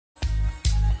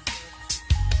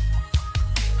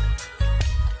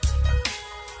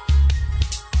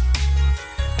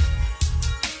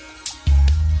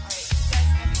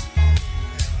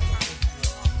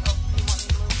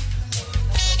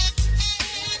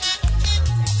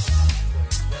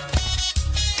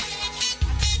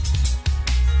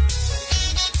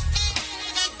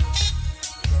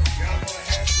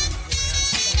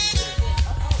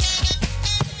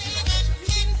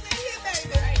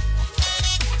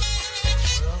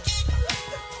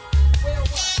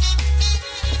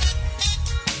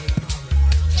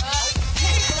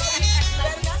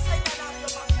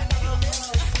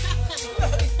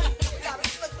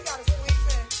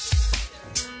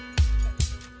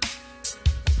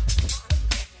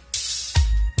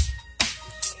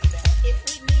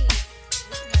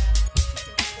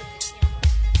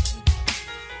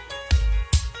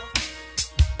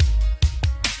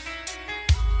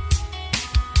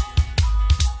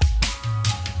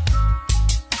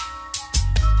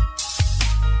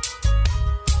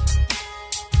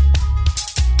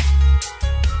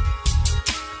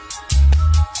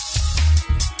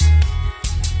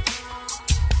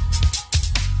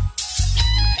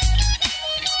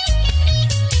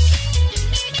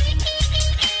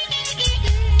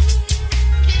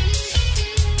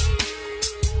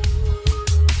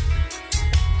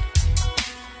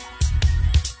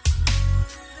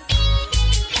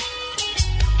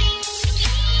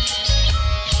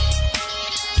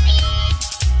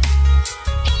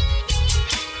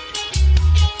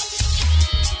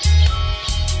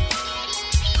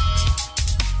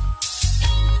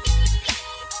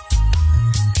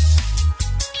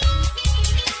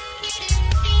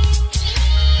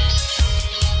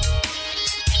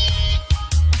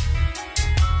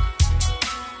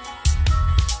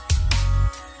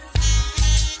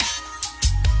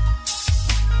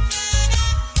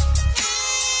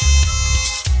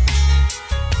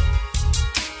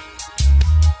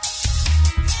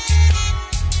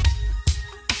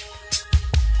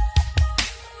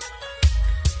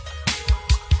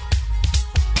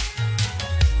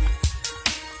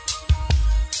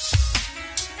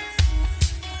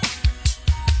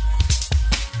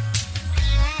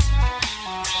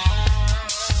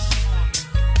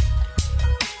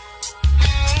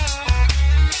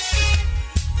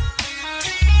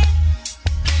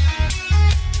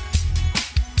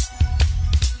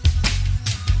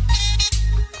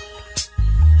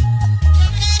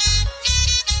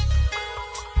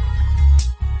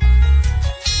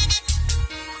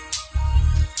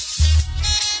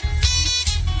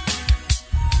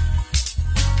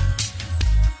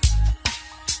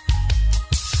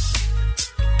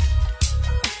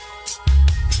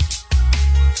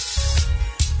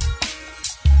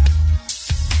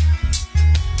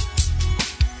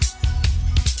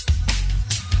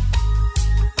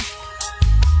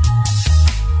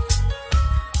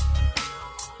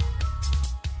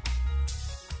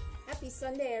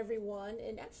day, everyone,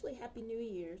 and actually, Happy New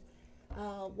Year's.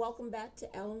 Welcome back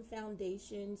to Ellen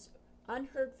Foundation's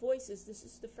Unheard Voices. This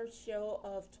is the first show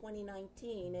of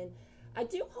 2019, and I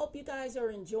do hope you guys are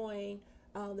enjoying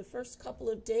the first couple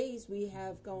of days we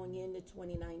have going into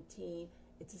 2019.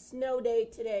 It's a snow day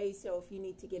today, so if you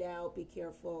need to get out, be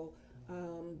careful.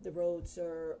 The roads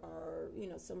are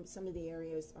some of the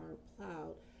areas aren't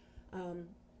plowed.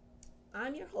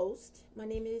 I'm your host. My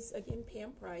name is, again,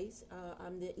 Pam Price.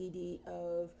 I'm the ED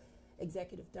of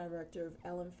Executive Director of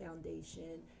Ellen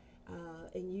Foundation.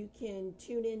 And you can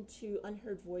tune into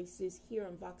Unheard Voices here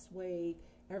on Vox Wave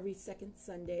every second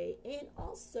Sunday. And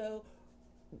also,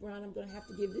 Ron, I'm going to have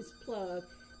to give this plug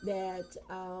that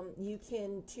you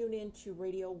can tune into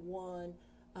Radio 1,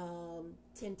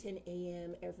 10:10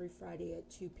 a.m. every Friday at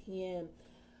 2 p.m.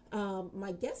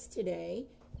 My guest today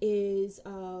is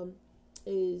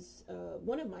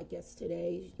one of my guests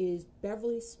today is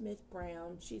Beverly Smith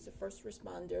Brown. She's a first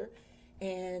responder,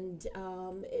 and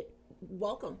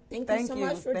welcome. Thank you so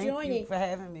much for joining. Thank you for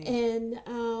having me.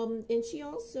 And she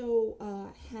also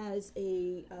has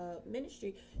a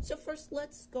ministry. So first,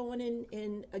 let's go on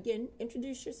and again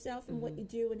introduce yourself and what you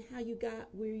do and how you got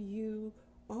where you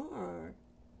are.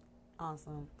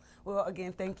 Awesome. Well,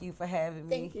 again, thank you for having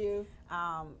me. Thank you.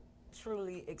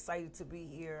 Truly excited to be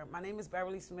here. My name is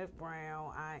Beverly Smith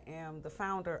Brown. I am the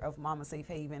founder of Mama Safe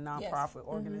Haven nonprofit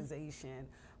organization.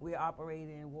 We operate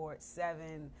in Ward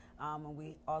 7, and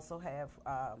we also have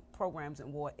programs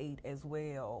in Ward 8 as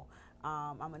well.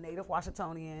 I'm a native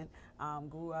Washingtonian,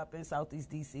 grew up in Southeast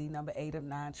D.C., number 8 of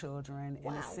 9 children,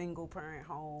 in a single-parent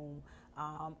home.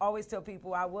 Always tell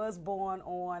people I was born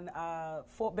on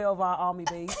Fort Belvoir Army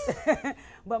Base,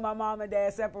 but my mom and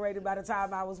dad separated by the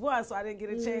time I was 1, so I didn't get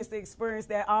a chance to experience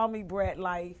that Army brat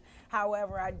life.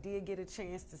 However, I did get a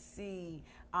chance to see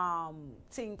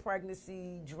teen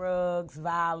pregnancy, drugs,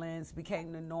 violence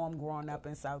became the norm growing up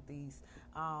in Southeast.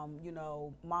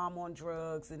 Mom on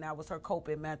drugs, and that was her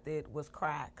coping method, was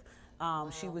crack.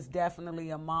 She was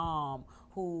definitely a mom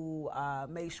who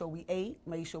made sure we ate,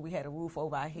 made sure we had a roof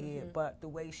over our head, but the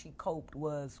way she coped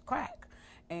was crack.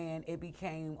 And it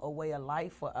became a way of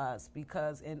life for us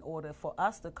because in order for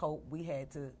us to cope, we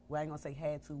had to, well, I ain't gonna say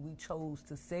had to, we chose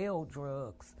to sell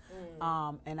drugs.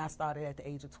 And I started at the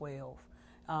age of 12.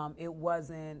 It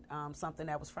wasn't something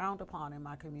that was frowned upon in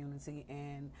my community.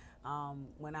 And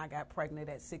when I got pregnant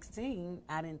at 16,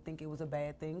 I didn't think it was a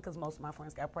bad thing because most of my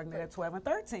friends got pregnant at 12 and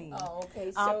 13. Oh,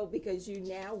 okay. So because you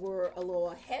now were a little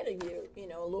ahead of you,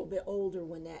 a little bit older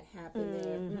when that happened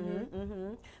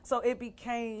there. So it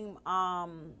became, a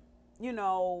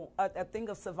thing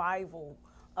of survival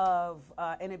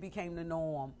and it became the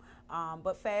norm.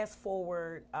 But fast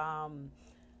forward,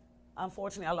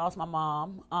 unfortunately, I lost my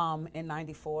mom in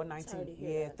 94,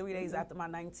 3 days after my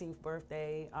 19th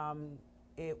birthday.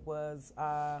 It was,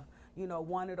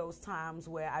 one of those times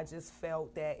where I just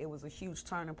felt that it was a huge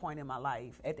turning point in my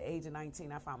life. At the age of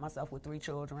 19, I found myself with 3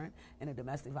 children in a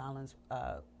domestic violence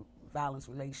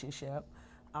relationship,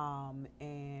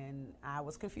 and I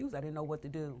was confused. I didn't know what to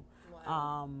do.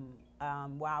 Wow.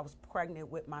 While I was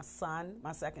pregnant with my son,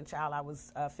 my second child, I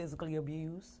was physically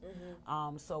abused.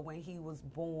 So when he was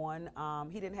born,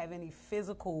 he didn't have any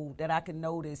physical, that I could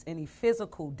notice, any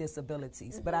physical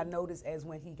disabilities. But I noticed as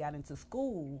when he got into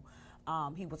school,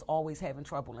 he was always having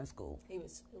trouble in school. He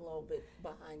was a little bit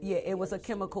behind. Yeah, it was a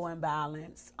chemical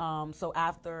imbalance. So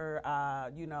after,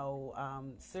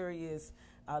 serious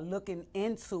looking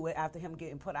into it after him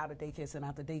getting put out of daycare center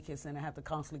after daycare center, have to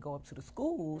constantly go up to the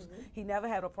schools. He never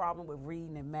had a problem with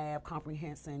reading and math,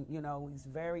 comprehension. He's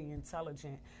very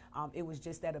intelligent. It was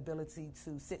just that ability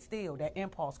to sit still, that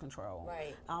impulse control.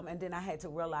 Right. And then I had to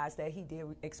realize that he did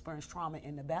experience trauma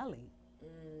in the belly.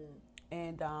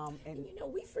 And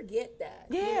we forget that.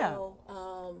 Yeah.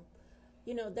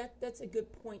 That's a good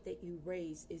point that you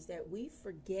raised, is that we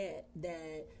forget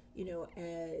that,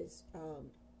 as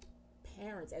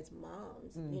parents, as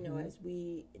moms, as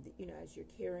we, as you're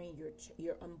carrying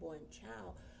your unborn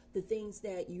child, the things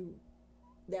that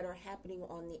are happening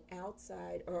on the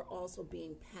outside are also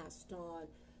being passed on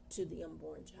to the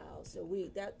unborn child. So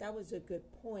that was a good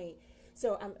point.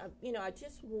 So I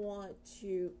just want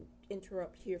to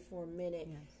interrupt here for a minute.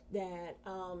 Yes. That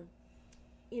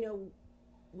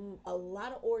a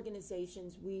lot of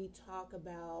organizations, we talk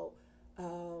about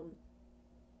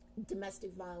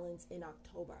domestic violence in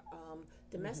October.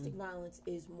 Domestic violence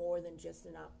is more than just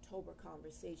an October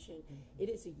conversation. It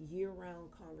is a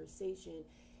year-round conversation.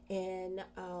 And,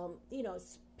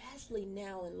 especially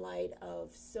now in light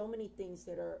of so many things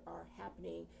that are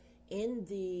happening in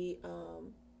the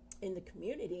in the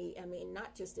community. I mean,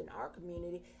 not just in our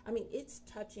community. I mean, it's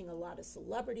touching a lot of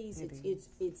celebrities. It's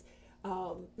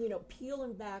you know,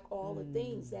 peeling back all the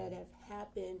things that have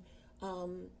happened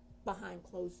behind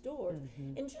closed doors.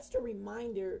 And just a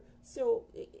reminder, so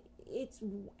it's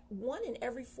 1 in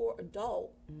every 4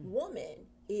 adult woman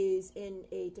is in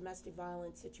a domestic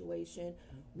violence situation.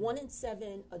 1 in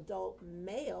 7 adult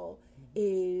male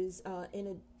is in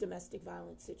a domestic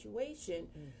violence situation.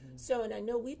 So, and I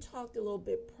know we talked a little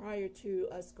bit prior to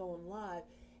us going live,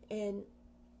 and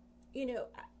you know,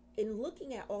 in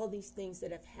looking at all these things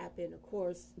that have happened, of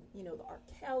course, you know, the R.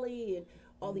 Kelly and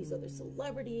all these other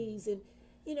celebrities, and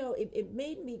you know, it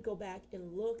made me go back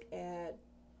and look at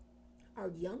our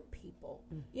young people,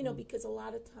 you know, because a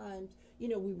lot of times, you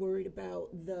know, we worried about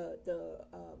the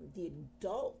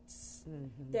adults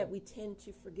that we tend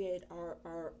to forget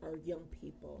our young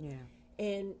people. Yeah.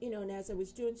 And, you know, and as I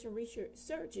was doing some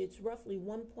research, it's roughly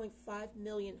 1.5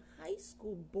 million high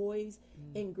school boys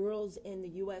and girls in the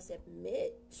U.S.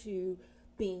 admit to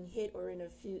being hit or in a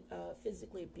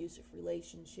physically abusive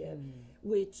relationship,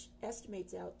 which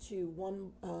estimates out to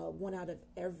one out of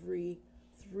every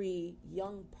 3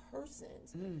 young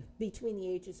persons between the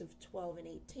ages of 12 and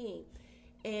 18.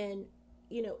 And,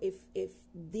 you know, if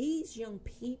these young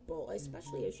people,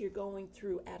 especially as you're going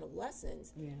through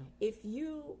adolescence, if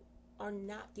you are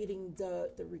not getting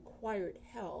the required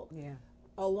help,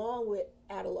 along with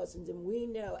adolescents, and we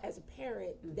know as a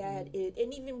parent that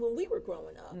and even when we were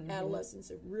growing up, adolescence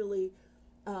is really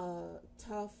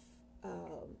tough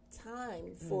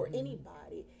time for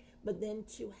anybody. But then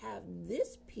to have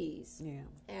this piece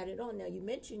added on. Now, you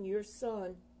mentioned your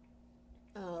son,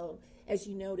 as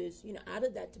you noticed, you know, out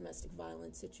of that domestic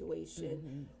violence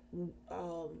situation,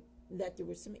 that there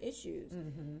were some issues.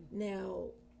 Now,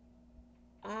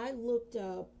 I looked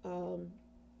up,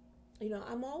 you know,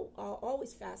 I'm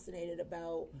always fascinated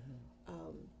about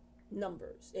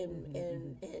numbers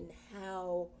and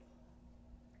how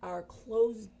our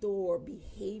closed door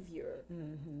behavior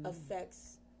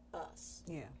affects us.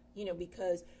 You know,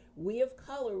 because we of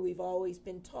color, we've always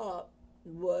been taught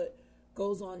what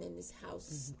goes on in this house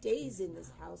stays in this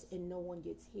house and no one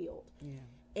gets healed.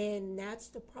 And that's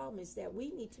the problem, is that we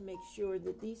need to make sure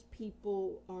that these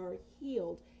people are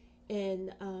healed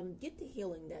and get the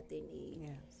healing that they need.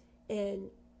 And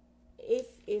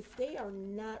if they are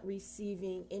not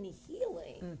receiving any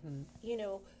healing, you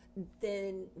know,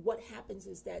 then what happens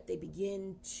is that they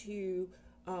begin to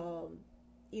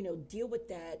you know, deal with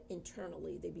that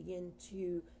internally. They begin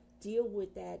to deal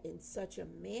with that in such a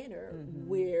manner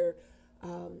where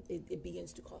it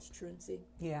begins to cause truancy.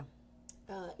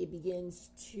 It begins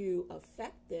to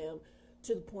affect them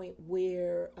to the point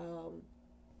where,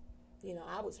 you know,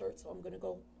 I was hurt, so I'm going to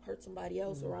go hurt somebody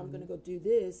else, or I'm going to go do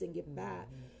this and get back.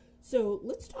 So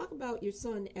let's talk about your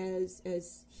son as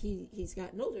he's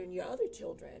gotten older, and your other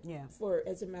children. For,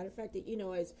 as a matter of fact, that, you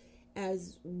know,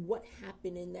 as what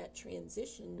happened in that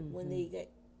transition when they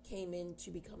came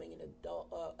into becoming an adult,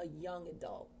 a young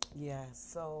adult.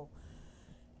 So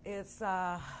it's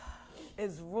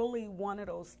really one of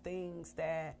those things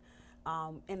that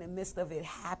in the midst of it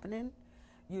happening,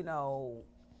 you know,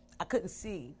 I couldn't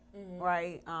see,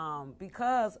 right,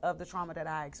 because of the trauma that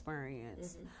I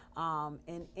experienced.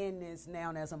 And in this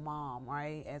now as a mom,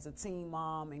 right, as a teen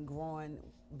mom, and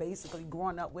basically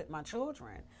growing up with my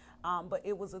children. But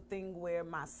it was a thing where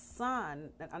my son,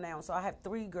 now, so I have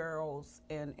 3 girls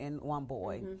and 1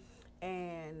 boy.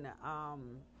 And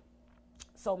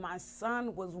so my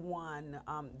son was one,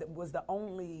 that was the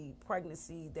only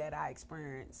pregnancy that I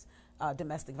experienced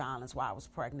domestic violence while I was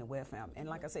pregnant with him. And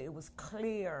like I said, it was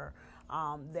clear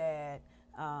that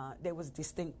there was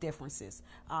distinct differences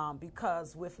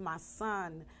because with my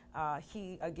son,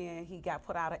 he got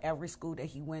put out of every school that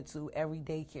he went to, every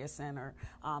daycare center.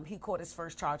 He caught his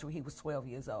first charge when he was 12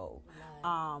 years old.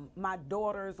 My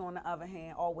daughters, on the other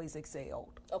hand, always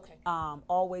excelled.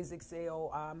 Always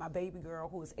excelled. My baby girl,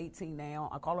 who is 18 now,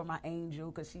 I call her my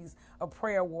angel because she's a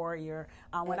prayer warrior.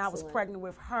 When I was pregnant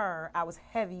with her, I was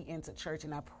heavy into church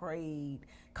and I prayed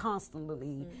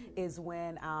constantly. Is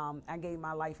when I gave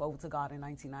my life over to God in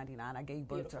 1999. I gave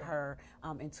birth to her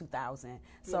in 2000.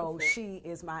 So she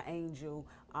is my angel.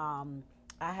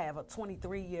 I have a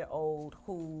 23-year-old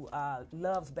who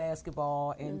loves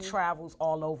basketball and travels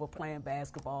all over playing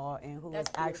basketball, and who is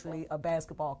actually a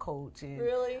basketball coach. And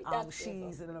really?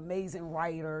 She's an amazing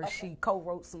writer. She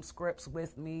co-wrote some scripts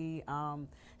with me.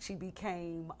 She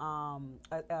became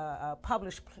a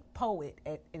published poet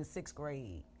in 6th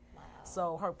grade.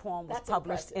 So her poem was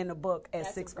published in a book at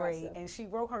 6th grade, and she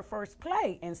wrote her first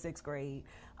play in 6th grade.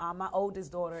 My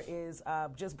oldest daughter is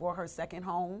just bought her second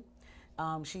home.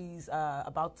 She's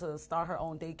about to start her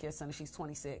own daycare center. She's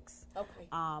 26. Okay.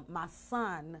 My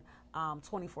son,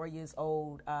 24 years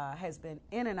old, has been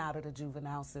in and out of the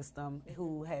juvenile system,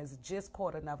 who has just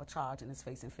caught another charge and is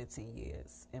facing 15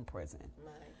 years in prison.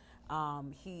 Right.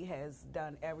 He has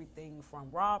done everything from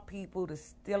rob people to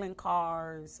stealing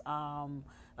cars.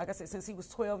 Like I said, since he was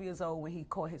 12 years old when he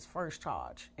caught his first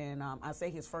charge. And I say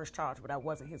his first charge, but that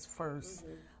wasn't his first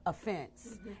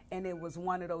offense. And it was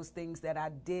one of those things that I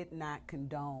did not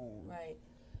condone. Right.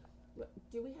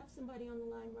 Do we have somebody on the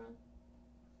line,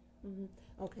 Ron?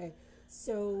 Okay.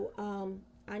 So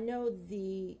I know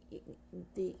the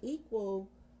Equal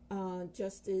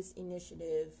Justice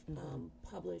Initiative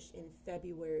published in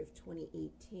February of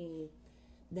 2018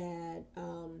 that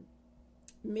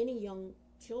many young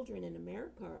children in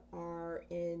America are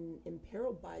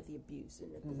imperiled by the abuse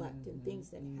and neglect and things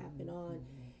that happen on,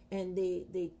 and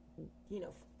they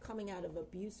coming out of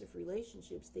abusive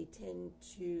relationships, they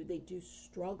do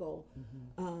struggle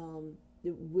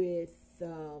with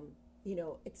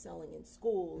excelling in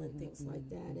school and things like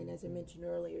that. And as I mentioned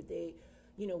earlier, they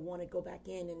want to go back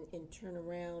in and turn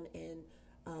around and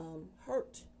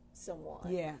hurt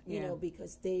someone,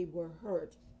 because they were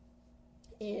hurt.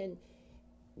 And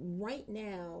right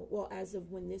now, well, as of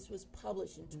when this was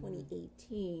published in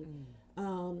 2018,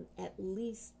 at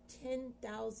least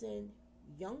 10,000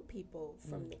 young people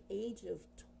from the age of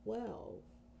 12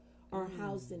 are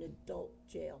housed in adult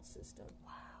jail system.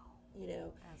 Wow.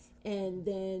 And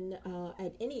then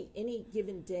at any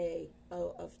given day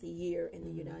of the year in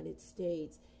the United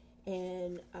States,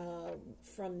 and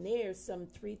from there, some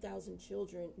 3,000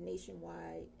 children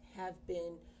nationwide have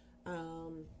been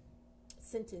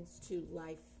sentenced to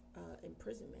life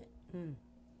imprisonment.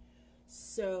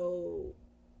 So,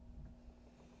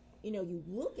 you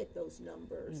look at those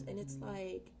numbers and it's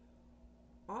like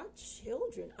our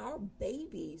children, our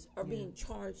babies are being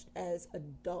charged as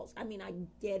adults. I mean, I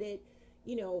get it,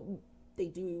 they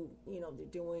do, they're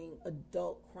doing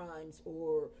adult crimes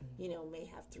or, may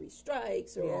have 3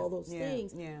 strikes or all those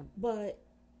things. Yeah. But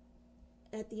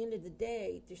at the end of the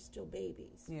day, they're still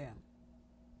babies.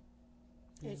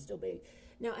 They're still babies.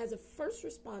 Now, as a first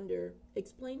responder,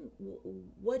 explain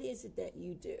what is it that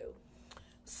you do?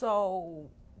 So,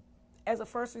 as a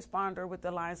first responder with the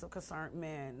Alliance of Concerned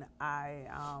Men, I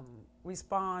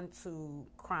respond to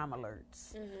crime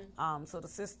alerts. So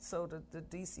the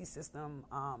DC system,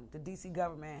 the DC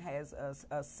government has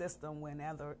a system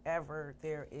whenever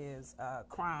there is a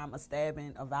crime, a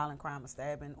stabbing, a violent crime, a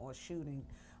stabbing or shooting.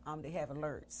 They have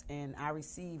alerts, and I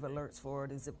receive alerts for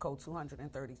the zip code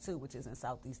 232, which is in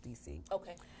Southeast DC.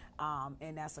 Okay.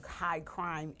 And that's a high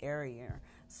crime area.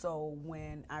 So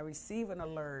when I receive an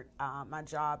alert, my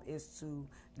job is to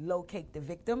locate the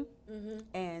victim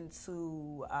and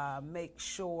to make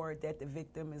sure that the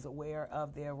victim is aware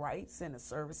of their rights and the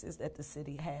services that the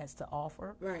city has to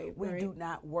offer. We do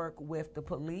not work with the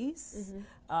police,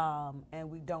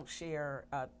 and we don't share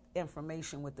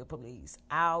information with the police.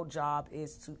 Our job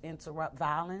is to interrupt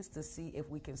violence to see if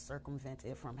we can circumvent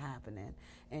it from happening.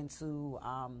 And to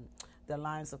the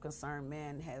Alliance of Concerned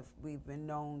Men, we've been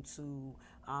known to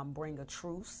bring a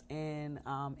truce in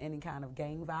any kind of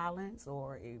gang violence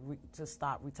or to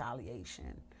stop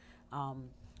retaliation.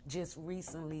 Just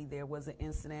recently, there was an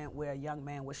incident where a young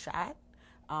man was shot.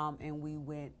 And we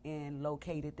went and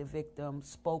located the victim,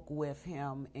 spoke with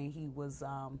him, and he was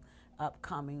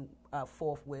coming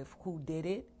forth with who did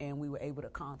it, and we were able to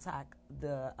contact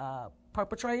the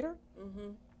perpetrator,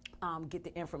 get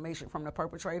the information from the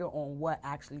perpetrator on what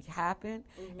actually happened,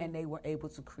 and they were able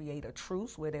to create a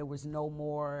truce where there was no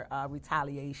more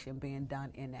retaliation being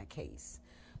done in that case.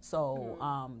 So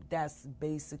that's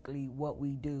basically what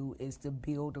we do, is to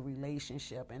build a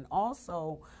relationship and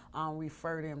also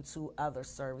refer them to other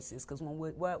services. Because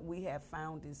what we have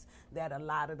found is that a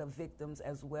lot of the victims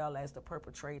as well as the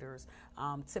perpetrators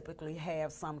typically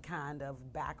have some kind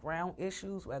of background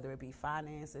issues, whether it be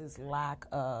finances, lack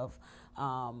of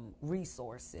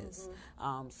resources.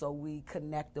 So we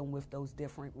connect them with those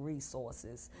different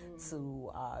resources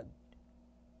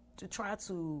to try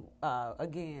to,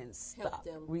 again, stop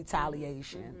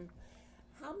retaliation.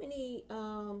 How many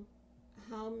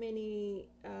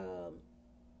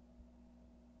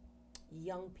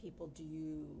young people do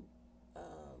you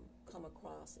come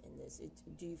across in this?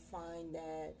 Do you find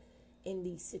that in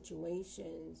these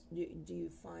situations, do you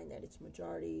find that it's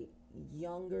majority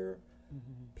younger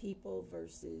people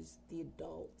versus the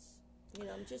adults?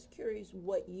 I'm just curious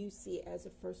what you see as a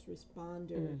first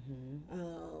responder,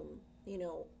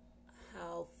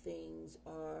 how things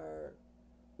are,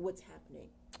 what's happening,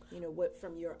 what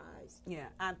from your eyes. Yeah,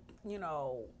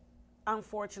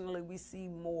 unfortunately, we see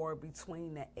more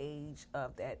between the age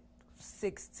of that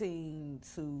 16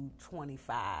 to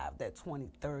 25, that 20,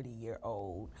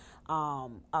 30-year-old.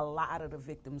 A lot of the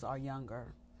victims are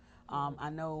younger. I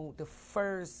know the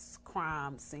first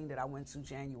crime scene that I went to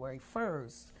January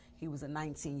 1st, he was a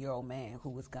 19-year-old man who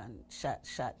was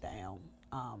shot down,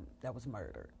 that was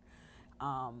murdered.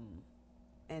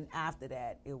 And after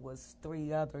that, it was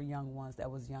 3 other young ones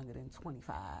that was younger than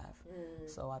 25.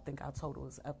 So I think our total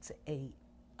is up to 8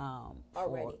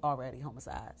 already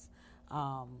homicides.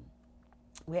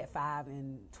 We had 5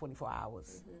 in 24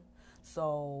 hours.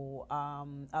 So,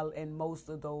 and most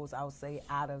of those, I would say,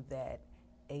 out of that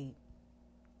 8,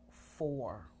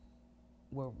 4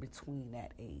 were between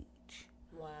that age.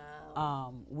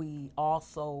 Wow. We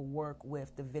also work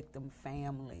with the victim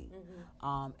family,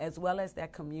 as well as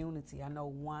that community. I know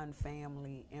one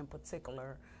family in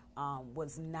particular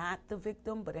was not the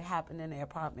victim, but it happened in their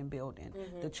apartment building.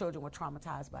 The children were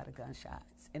traumatized by the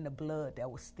gunshots and the blood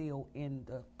that was still in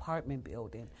the apartment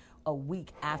building a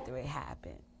week after it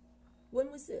happened. When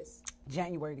was this?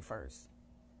 January 1st.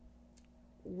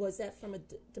 Was that from a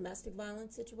domestic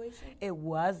violence situation? It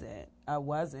wasn't.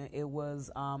 It was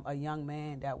a young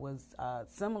man that was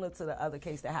similar to the other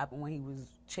case that happened when he was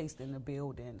chased in the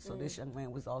building. So this young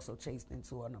man was also chased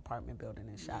into an apartment building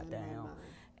and shot down.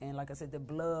 And like I said, the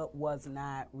blood was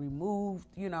not removed,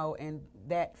 and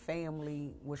that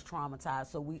family was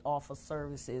traumatized. So we offer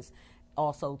services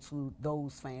also to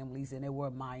those families, and there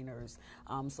were minors.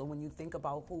 So when you think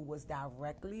about who was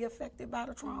directly affected by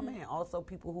the trauma, and also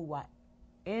people who were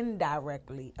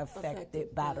indirectly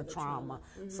affected by the trauma.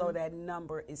 So that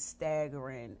number is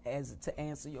staggering, as to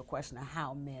answer your question of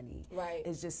how many. Right.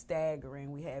 It's just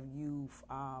staggering. We have youth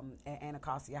at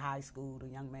Anacostia High School, the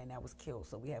young man that was killed.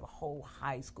 So we have a whole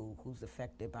high school who's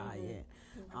affected by it.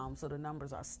 So the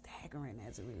numbers are staggering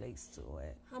as it relates to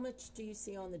it. How much do you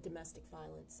see on the domestic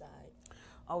violence side?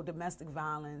 Oh, domestic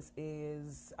violence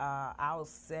is, I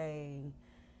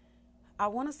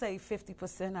want to say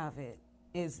 50% of it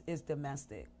is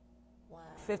domestic. Wow.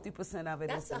 50% of it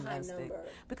is domestic. That's a high number.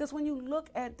 Because when you look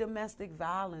at domestic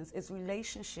violence, it's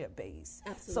relationship based.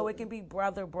 Absolutely. So it can be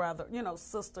brother,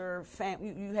 sister,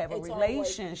 family. You have a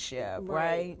relationship,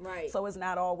 right? Right. So it's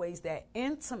not always that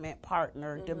intimate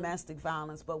partner, domestic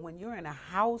violence. But when you're in a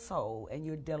household and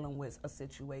you're dealing with a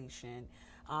situation,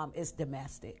 it's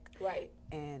domestic. Right.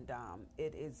 And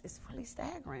it's really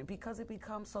staggering because it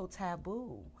becomes so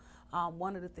taboo.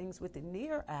 One of the things with the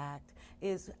NEAR Act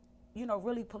is,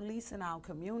 really policing our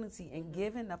community and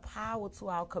giving the power to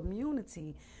our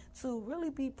community to really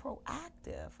be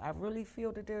proactive. I really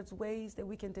feel that there's ways that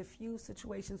we can diffuse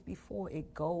situations before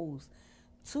it goes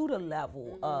to the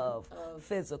level of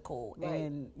physical. Right.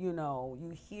 And,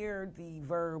 you hear the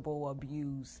verbal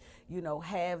abuse,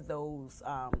 have those,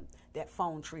 that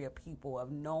phone tree of people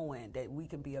of knowing that we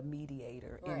can be a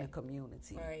mediator in the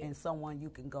community and someone you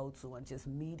can go to and just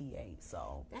mediate.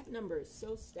 So that number is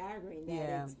so staggering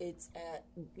that it's at,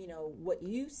 what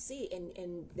you see,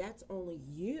 and that's only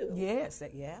you. Yes,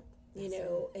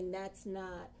 and that's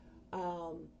not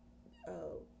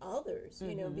others,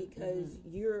 because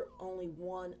you're only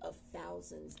one of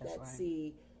thousands that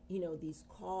see, these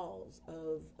calls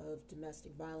of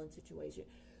domestic violence situation.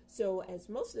 So as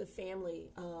most of the family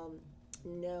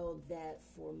know that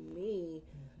for me,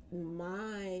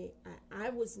 I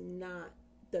was not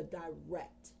the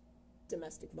direct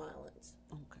domestic violence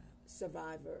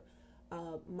survivor.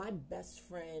 My best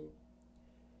friend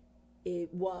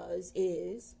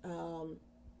is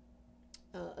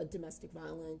a domestic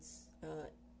violence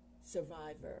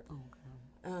survivor.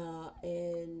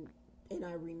 And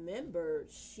I remember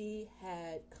she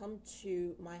had come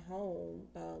to my home,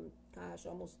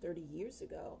 almost 30 years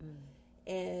ago.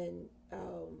 And,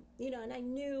 and I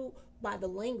knew by the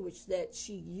language that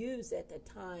she used at the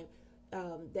time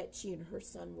that she and her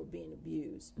son were being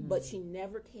abused. But she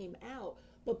never came out.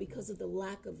 But because of the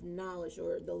lack of knowledge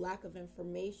or the lack of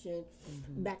information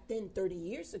back then, 30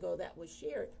 years ago, that was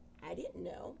shared, I didn't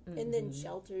know. And then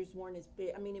shelters weren't as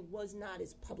big. I mean, it was not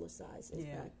as publicized as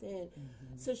back then.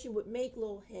 So she would make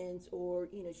little hints, or,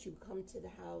 she would come to the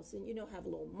house and, have a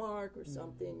little mark or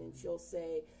something, and she'll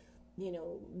say,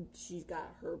 she's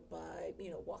got hurt by,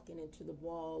 walking into the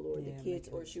wall, or the kids,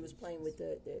 or she was playing with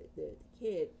the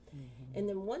kid. And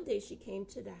then one day she came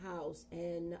to the house,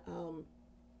 and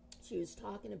she was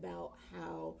talking about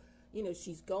how,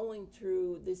 she's going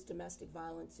through this domestic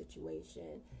violence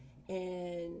situation.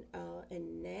 And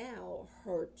now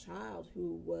her child,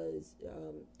 who was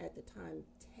at the time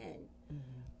 10,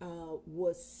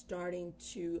 was starting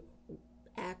to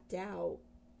act out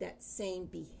that same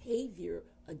behavior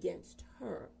against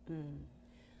her.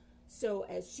 So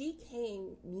as she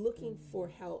came looking for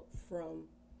help from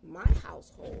my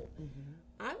household,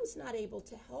 I was not able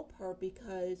to help her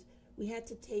because we had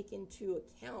to take into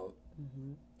account,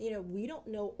 you know, we don't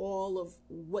know all of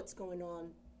what's going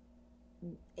on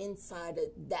inside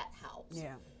of that house.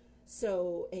 Yeah.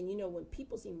 So, and you know, when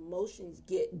people's emotions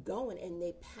get going and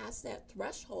they pass that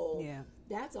threshold,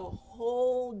 that's a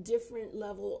whole different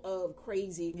level of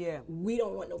crazy. Yeah. We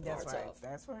don't want no parts of.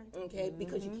 That's right. Okay,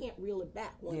 because you can't reel it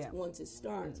back once it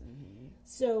starts.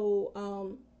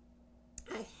 So,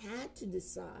 I had to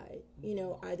decide, you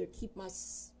know, either keep my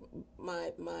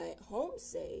home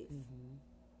safe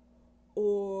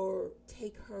or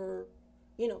take her,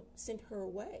 you know, send her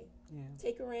away. Yeah.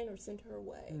 Take her in or send her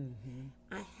away.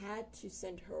 I had to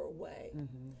send her away.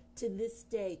 To this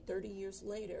day, 30 years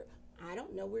later, I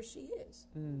don't know where she is.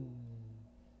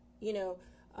 You know,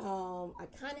 I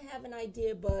kind of have an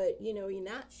idea, but, you know, you're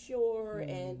not sure.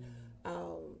 And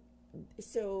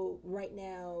so right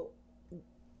now,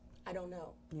 I don't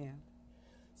know. Yeah.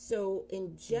 So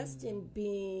in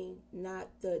being not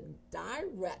the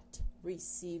direct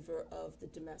receiver of the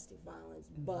domestic violence,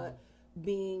 but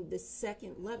being the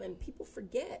second level, and people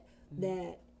forget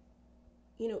that,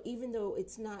 you know, even though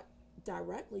it's not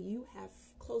directly, you have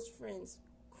close friends,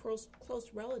 close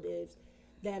relatives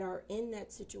that are in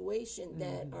that situation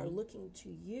that are looking to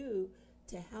you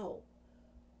to help,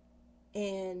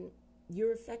 and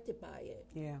you're affected by it.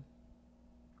 Yeah.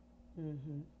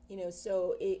 You know,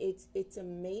 so it's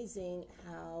amazing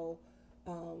how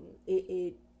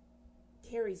it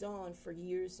carries on for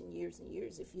years and years and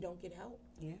years if you don't get help.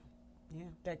 Yeah. Yeah,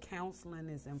 that counseling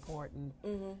is important,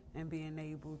 and being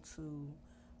able to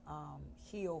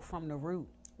heal from the root.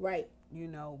 Right. You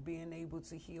know, being able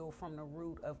to heal from the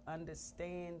root of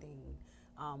understanding.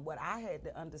 What I had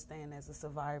to understand as a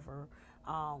survivor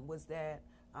was that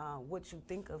what you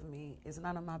think of me is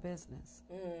none of my business.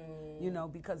 You know,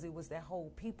 because it was that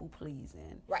whole people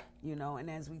pleasing. Right. You know, and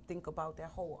as we think about that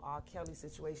whole R. Kelly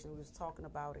situation, we was talking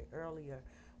about it earlier.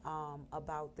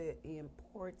 About the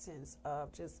importance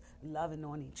of just loving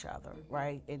on each other,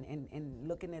 right? And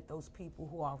looking at those people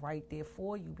who are right there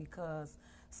for you, because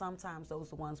sometimes those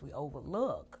are the ones we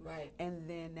overlook. Right. And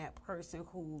then that person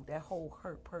who, that whole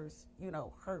hurt person, you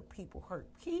know, hurt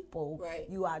people. Right.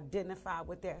 You identify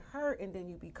with that hurt, and then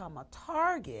you become a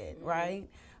target, right?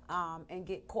 And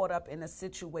get caught up in a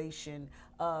situation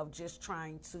of just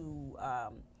trying to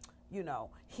you know,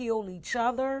 heal each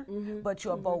other, but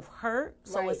you're both hurt.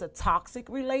 So it's a toxic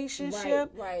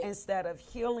relationship. Right. Instead of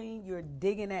healing, you're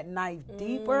digging that knife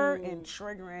deeper and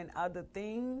triggering other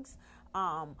things.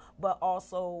 But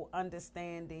also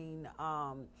understanding,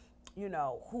 you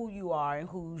know, who you are and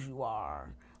whose you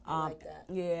are. I like that.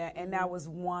 Yeah, and that was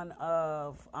one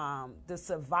of the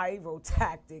survival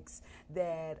tactics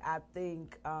that I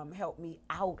think helped me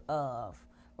out of.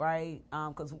 Right,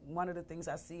 because one of the things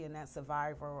I see in that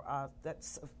Survivor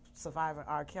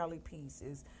R. Kelly piece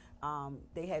is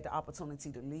they had the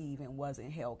opportunity to leave and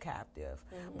wasn't held captive,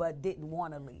 but didn't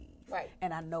want to leave. Right,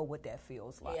 and I know what that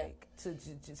feels like to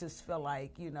just feel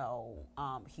like, you know,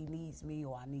 he needs me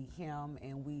or I need him,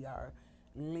 and we are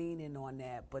leaning on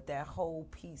that. But that whole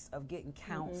piece of getting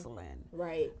counseling,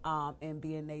 right, and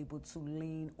being able to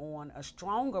lean on a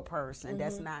stronger person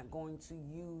that's not going to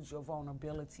use your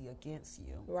vulnerability against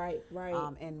you, right,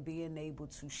 and being able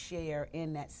to share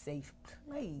in that safe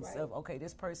place of, okay,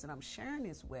 this person I'm sharing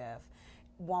this with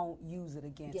won't use it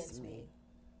against me.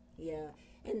 Yeah,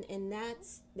 and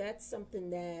that's something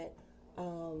that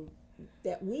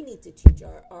that we need to teach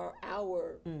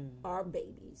our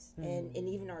babies and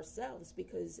even ourselves,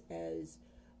 because as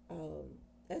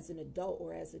an adult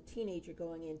or as a teenager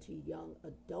going into young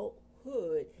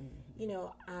adulthood, you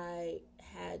know, I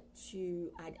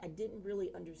didn't really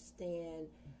understand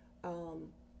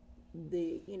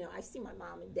you know, I see my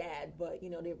mom and dad, but, you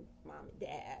know, they're mom and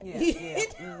dad. Yeah.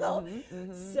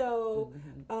 So,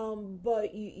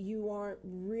 but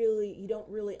you don't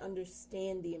really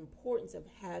understand the importance of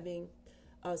having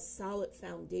a solid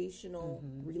foundational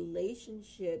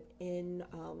relationship in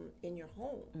your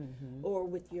home or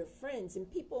with your friends. And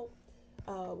people,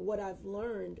 what I've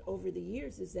learned over the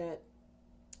years is that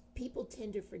people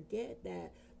tend to forget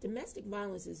that domestic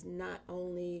violence is not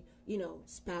only, you know,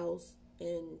 spouse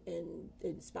and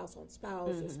spouse on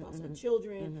spouse or spouse on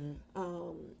children.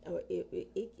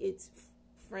 It's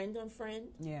friend on friend.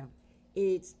 Yeah.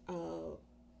 It's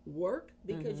work,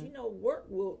 because you know work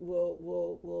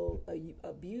will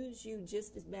abuse you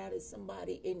just as bad as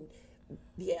somebody in.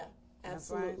 Yeah,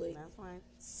 absolutely. That's right.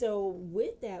 So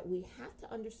with that, we have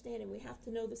to understand and we have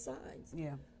to know the signs.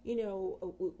 Yeah.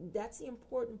 that's the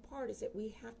important part, is that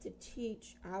we have to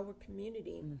teach our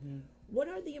community what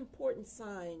are the important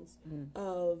signs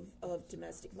of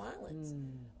domestic violence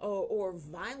or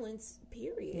violence,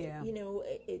 period. Yeah.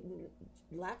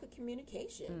 Lack of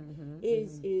communication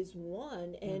is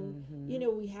one, and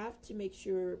we have to make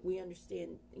sure we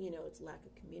understand it's lack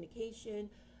of communication.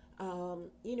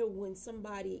 When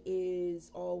somebody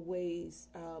is always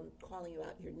calling you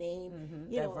out your name,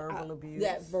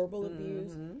 that verbal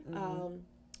abuse,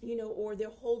 or they're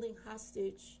holding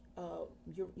hostage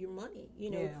your money,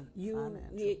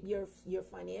 your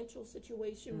financial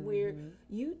situation, where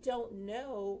you don't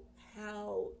know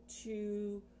how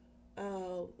to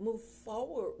move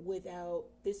forward without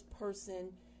this person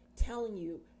telling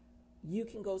you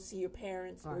can go see your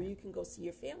parents or you can go see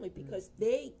your family, because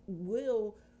they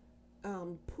will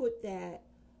put that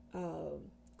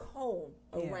cone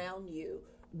around you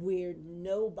where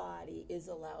nobody is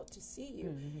allowed to see you.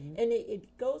 And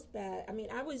it goes back,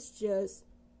 I was just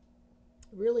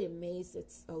really amazed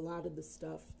at a lot of the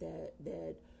stuff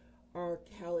that R.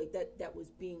 Kelly, that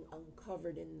was being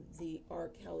uncovered in the R.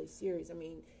 Kelly series.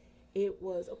 It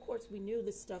was, of course, we knew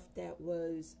the stuff that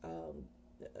was,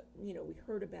 we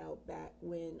heard about back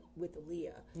when with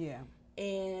Aaliyah. Yeah.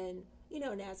 And,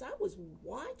 and as I was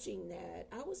watching that,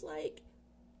 I was like,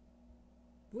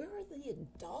 where are the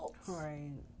adults?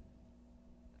 Right.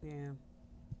 Yeah.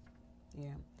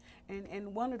 Yeah.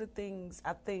 And one of the things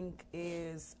I think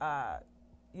is,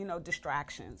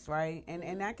 distractions, right?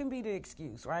 And that can be the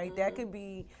excuse, right? That could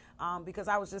be, because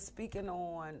I was just speaking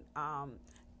on,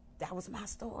 that was my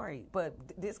story, but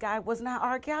this guy was not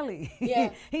R. Kelly.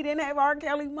 Yeah. He didn't have R.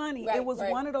 Kelly money. Right, it was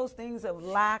one of those things of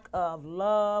lack of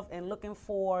love and looking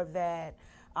for that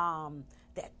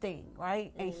thing,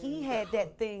 right? And he had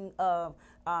that thing of,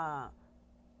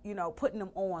 putting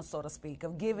them on, so to speak,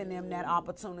 of giving them that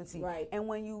opportunity. Right. And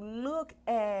when you look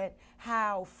at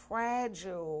how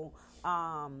fragile,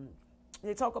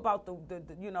 they talk about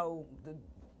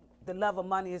the love of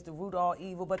money is the root of all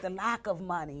evil, but the lack of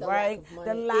money, the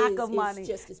lack of money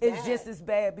is just as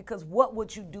bad, because what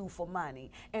would you do for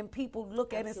money? And people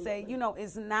look at it and say,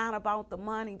 it's not about the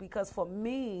money, because for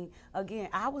me, again,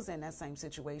 I was in that same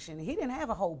situation. He didn't have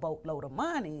a whole boatload of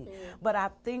money, but I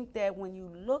think that when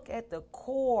you look at the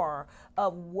core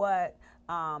of what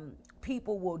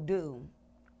people will do,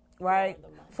 right,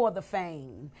 for the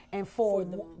fame and for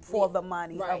the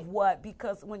money, of what,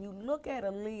 because when you look at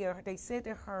Aaliyah, they said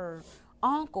that her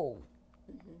uncle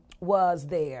was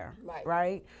there,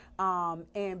 right?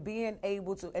 And being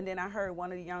able to, and then I heard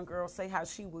one of the young girls say how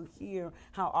she would hear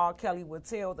how R. Kelly would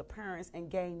tell the parents and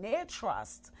gain their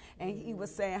trust. And he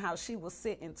was saying how she would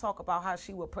sit and talk about how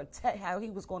she would protect, how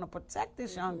he was going to protect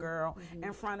this young girl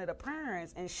in front of the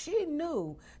parents. And she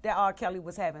knew that R. Kelly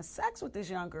was having sex with this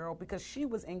young girl because she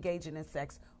was engaging in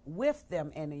sex with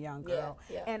them and the young girl.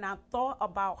 Yeah. And I thought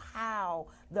about how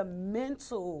the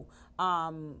mental,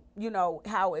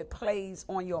 how it plays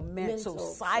on your mental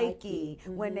psyche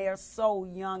when they're so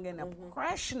young and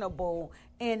impressionable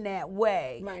in that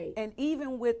way. Right. And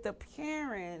even with the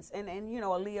parents, and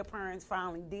Aaliyah parents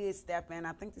finally did step in.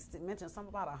 I think they mentioned something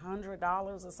about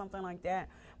 $100 or something like that.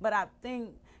 But I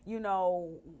think,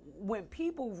 when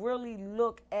people really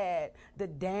look at the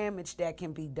damage that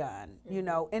can be done,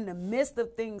 in the midst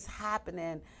of things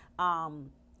happening,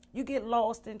 you get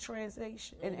lost in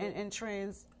translation and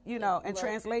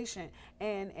translation,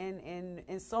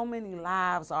 and so many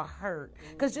lives are hurt.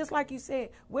 Because just like you said,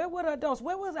 where were the adults?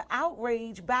 Where was the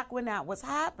outrage back when that was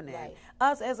happening? Right.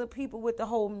 Us as a people with the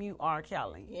whole mute R.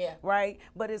 Kelly, right?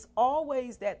 But it's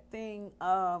always that thing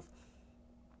of,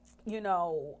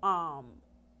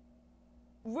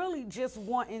 really just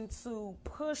wanting to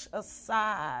push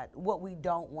aside what we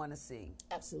don't want to see.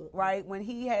 Absolutely. Right? When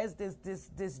he has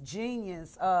this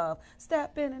genius of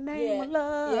step in the name of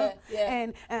love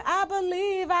and I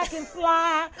believe I can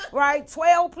fly, right?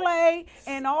 12 play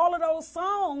and all of those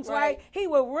songs, right? He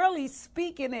was really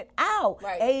speaking it out.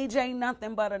 Right. Age ain't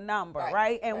nothing but a number,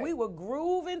 right? And we were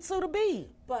grooving to the beat.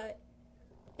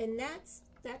 And that's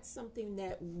something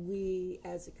that we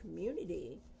as a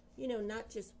community, not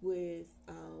just with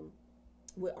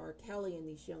R. Kelly and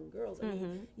these young girls. I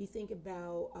mean, you think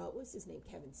about what's his name,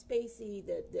 Kevin Spacey,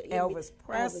 the Elvis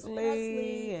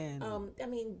Presley, and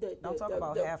don't talk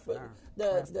about Hefner,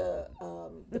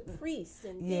 the priests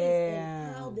and things,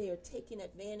 and how they are taking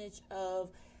advantage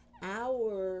of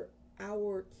our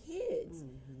kids,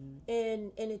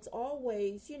 and it's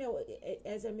always,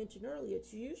 as I mentioned earlier,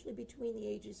 it's usually between the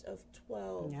ages of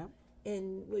 12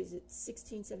 and what is it,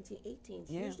 16, 17, 18,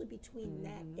 Yeah. usually between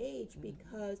that age,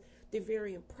 because they're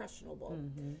very impressionable.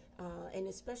 And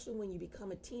especially when you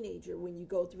become a teenager, when you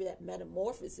go through that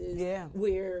metamorphosis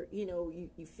where,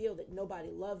 you feel that nobody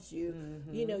loves you,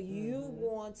 you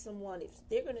want someone, if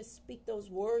they're going to speak those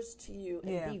words to you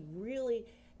and be really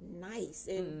nice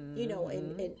and,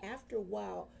 and after a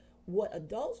while, what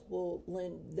adults will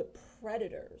lend the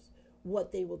predators,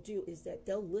 what they will do is that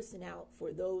they'll listen out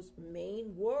for those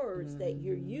main words that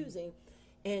you're using,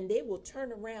 and they will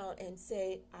turn around and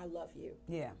say, I love you.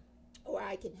 Yeah. Or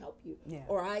I can help you. Yeah.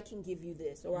 Or I can give you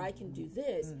this. Or I can do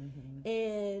this.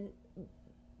 And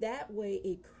that way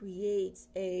it creates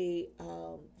a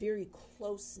very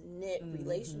close-knit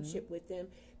relationship with them,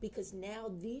 because now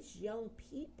these young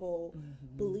people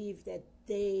believe that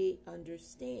they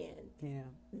understand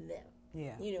them.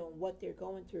 Yeah. What they're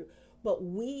going through. But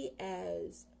we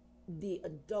as the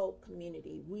adult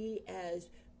community, we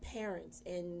as parents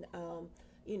and,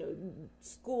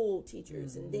 school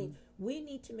teachers and things, we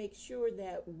need to make sure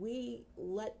that we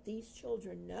let these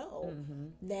children know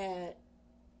that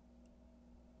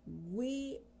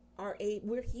we're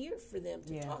here for them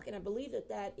to talk. And I believe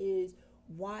that is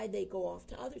why they go off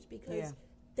to others, because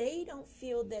they don't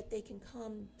feel that they can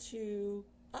come to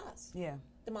us,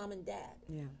 the mom and dad.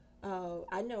 Yeah.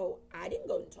 I know I didn't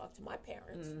go and talk to my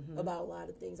parents about a lot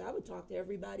of things. I would talk to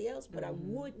everybody else, but I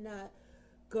would not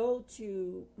go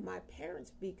to my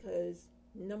parents because,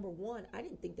 number one, I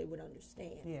didn't think they would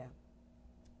understand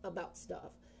about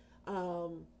stuff.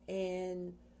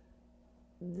 And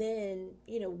then,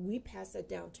 we pass that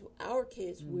down to our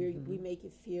kids, where we make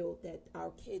it feel that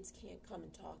our kids can't come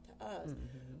and talk to us.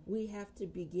 We have to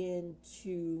begin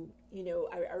to,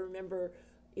 I remember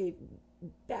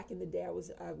back in the day, I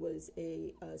was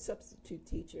a substitute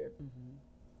teacher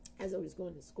as I was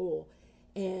going to school,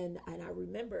 and I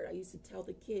remember I used to tell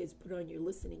the kids, put on your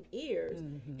listening ears,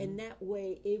 and that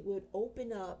way it would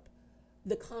open up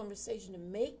the conversation to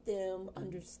make them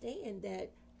understand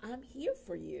that I'm here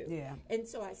for you. Yeah. And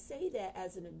so I say that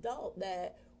as an adult,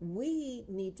 that we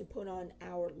need to put on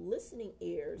our listening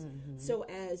ears so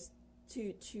as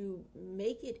to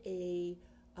make it a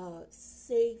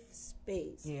safe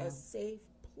space, a safe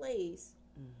place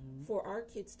for our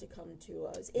kids to come to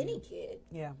us. Any kid.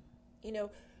 Yeah.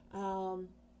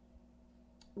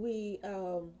 We,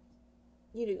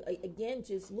 again,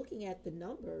 just looking at the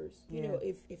numbers,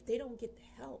 if they don't get the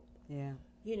help,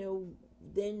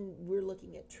 then we're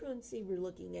looking at truancy, we're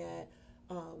looking at,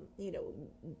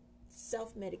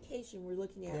 self-medication, we're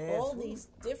looking at all these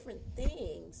different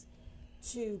things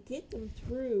to get them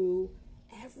through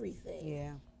everything.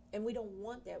 Yeah. And we don't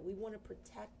want that. We want to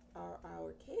protect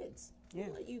our kids. Yeah.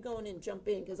 I'll let you go in and jump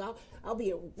in, because I'll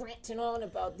be ranting on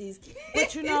about these kids.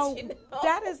 But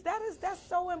that's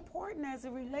so important as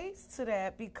it relates to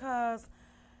that, because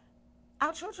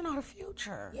our children are the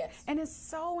future. Yes. And it's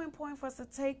so important for us to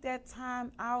take that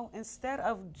time out instead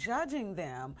of judging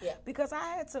them. Yeah. Because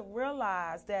I had to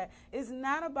realize that it's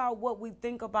not about what we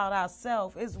think about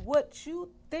ourselves. It's what you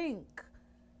think.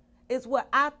 It's what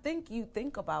I think you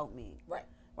think about me. Right.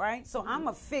 Right? So I'm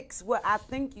going to fix what I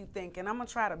think you think, and I'm going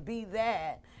to try to be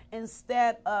that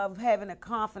instead of having the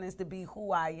confidence to be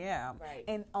who I am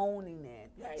and owning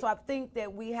it. Right. So I think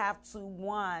that we have to,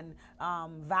 one,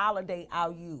 validate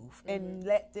our youth and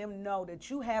let them know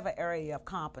that you have an area of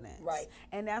competence. Right.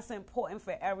 And that's important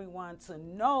for everyone to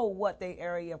know what their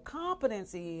area of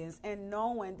competence is, and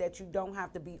knowing that you don't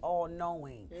have to be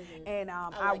all-knowing. And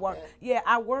I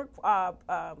work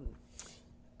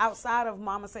outside of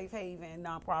Mama Safe Haven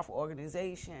nonprofit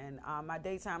organization. My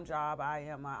daytime job, I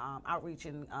am an outreach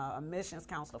and admissions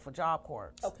counselor for Job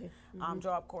Corps. Okay.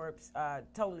 Job Corps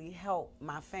totally helped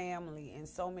my family in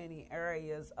so many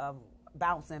areas of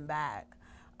bouncing back.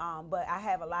 But I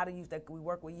have a lot of youth that we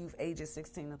work with, youth ages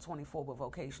 16 to 24 with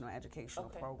vocational educational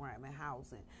program and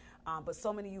housing. But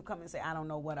so many of you come and say, I don't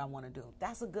know what I want to do.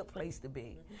 That's a good place to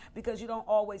be, because you don't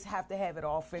always have to have it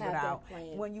all figured out.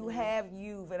 When you have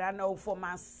youth, and I know for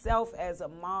myself as a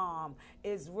mom,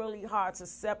 it's really hard to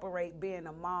separate being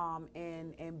a mom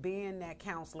and being that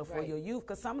counselor for your youth,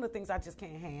 because some of the things I just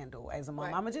can't handle as a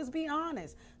mom. I'm going to just be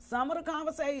honest. Some of the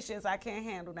conversations I can't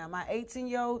handle. Now, my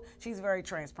 18-year-old, she's very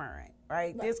transparent,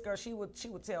 right? This girl, she would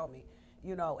tell me,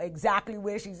 exactly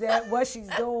where she's at, what she's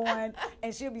doing,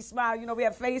 and she'll be smiling. We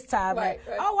have FaceTime. Right.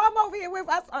 Oh, I'm over here with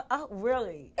us. Oh,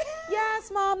 really? Yes,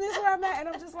 Mom, this is where I'm at. And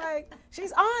I'm just like,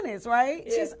 she's honest, right?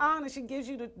 Yeah. She's honest. She gives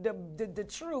you the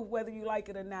truth, whether you like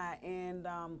it or not. And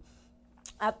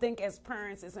I think as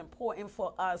parents, it's important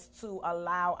for us to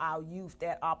allow our youth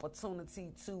that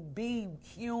opportunity to be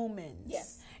humans.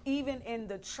 Yes. Even in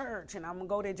the church, and I'm going to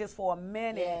go there just for a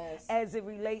minute, Yes. as it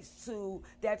relates to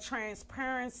that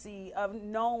transparency of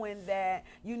knowing that,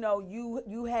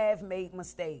 you have made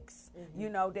mistakes,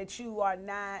 that you are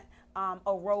not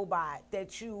a robot,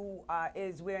 that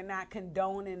we're not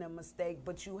condoning a mistake,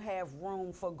 but you have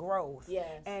room for growth.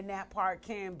 Yes. And that part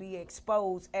can be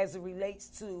exposed as it relates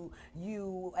to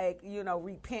you,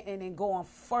 repenting and going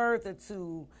further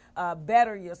to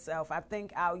better yourself. I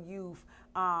think our youth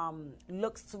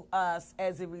looks to us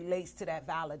as it relates to that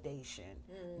validation,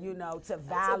 to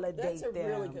validate that's a them.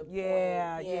 Really good point.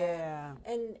 Yeah.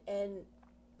 And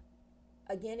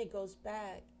again, it goes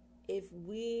back. If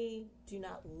we do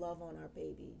not love on our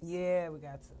babies, yeah, we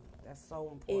got to. That's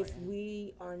so important. If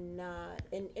we are not,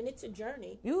 and it's a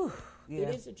journey. Yeah.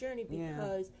 It is a journey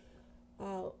because,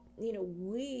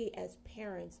 we as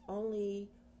parents only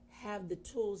have the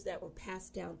tools that were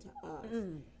passed down to us,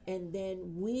 and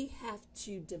then we have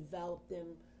to develop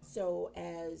them so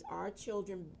as our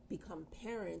children become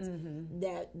parents,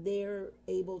 that they're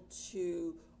able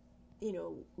to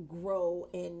grow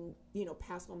and,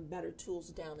 pass on better tools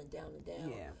down and down and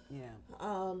down. Yeah.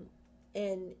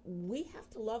 And we have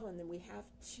to love on them.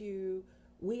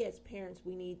 We as parents,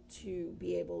 we need to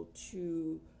be able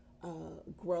to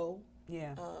grow.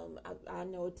 Yeah. I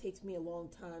know it takes me a long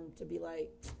time to be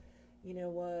like, you know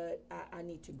what, I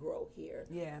need to grow here.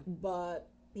 Yeah. But,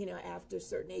 after a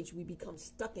certain age, we become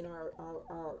stuck in our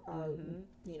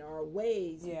our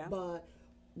ways. Yeah. But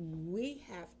we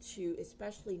have to,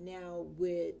 especially now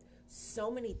with so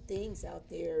many things out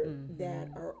there that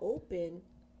are open.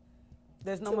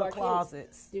 There's no more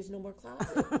closets. There's no more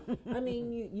closets. I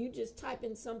mean, you just type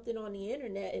in something on the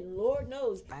internet, and Lord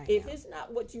knows, if it's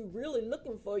not what you're really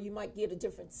looking for, you might get a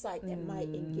different site that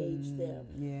might engage them.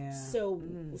 Yeah. So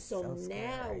now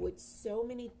scary. with so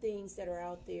many things that are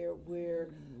out there where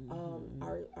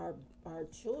our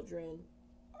children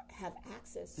have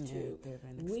access to,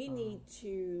 we need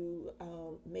to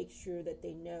make sure that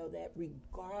they know that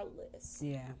regardless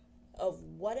of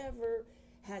whatever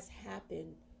has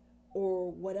happened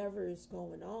or whatever is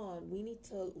going on, we need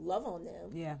to love on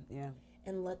them. Yeah.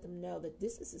 And let them know that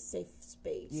this is a safe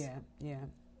space. Yeah.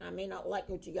 I may not like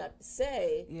what you got to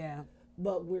say. Yeah.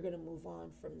 But we're going to move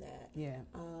on from that. Yeah.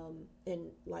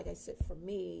 And like I said, for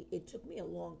me, it took me a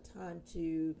long time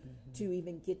to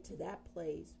even get to that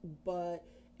place. But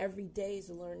every day is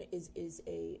a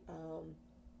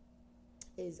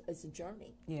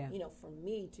journey. Yeah. For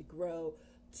me to grow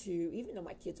to, even though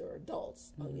my kids are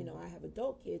adults, I have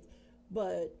adult kids,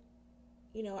 but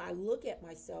I look at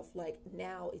myself like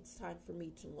now it's time for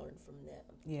me to learn from them.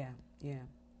 Yeah.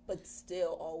 But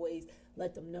still always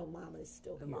let them know Mama is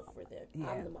still here for them. Yeah.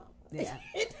 I'm the mama. Yeah.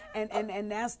 and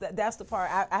that's the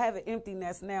part. I have an empty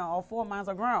nest now. All four of mine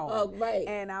are grown. Oh, right.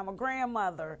 And I'm a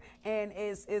grandmother. And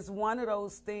it's one of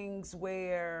those things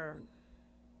where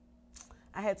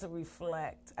I had to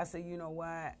reflect. I said, you know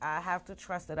what? I have to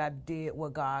trust that I did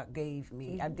what God gave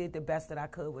me. I did the best that I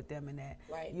could with them in that.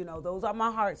 Right. Those are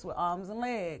my hearts with arms and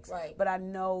legs. Right. But I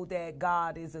know that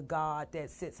God is a God that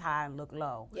sits high and look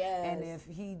low. Yes. And if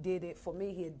he did it for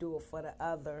me, he'd do it for the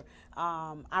other.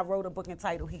 I wrote a book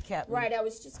entitled He Kept Me. Right. I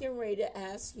was just getting ready to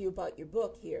ask you about your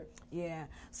book here. Yeah.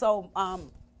 So,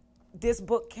 this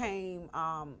book came,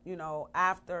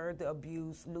 after the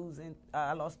abuse, losing.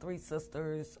 I lost 3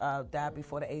 sisters, died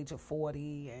before the age of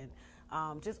 40, and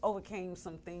just overcame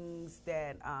some things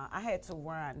that I had to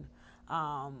run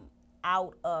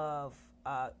out of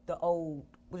the old.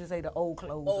 Would you say the old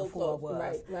clothes of who I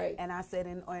was? Right. And I said,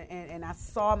 and I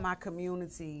saw my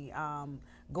community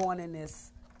going in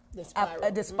this. The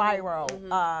spiral.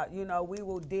 We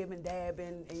will dib and dab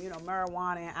in,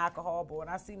 marijuana and alcohol. But when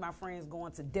I see my friends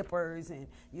going to dippers and,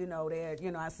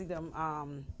 I see them,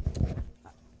 I'm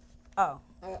sorry.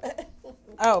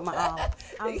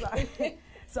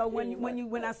 So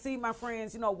when I see my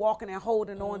friends, walking and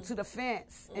holding on to the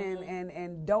fence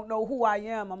and don't know who I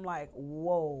am, I'm like,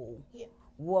 whoa. Yeah.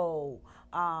 Whoa.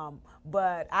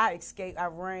 But I escaped, I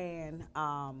ran,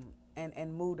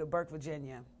 and moved to Burke,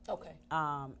 Virginia. Okay.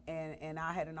 And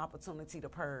I had an opportunity to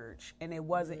purge, and it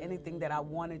wasn't anything that I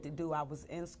wanted to do. I was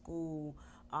in school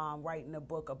writing a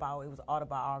book about, it was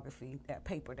autobiography, that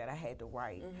paper that I had to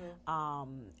write.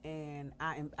 And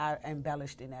I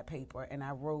embellished in that paper, and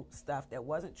I wrote stuff that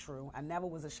wasn't true. I never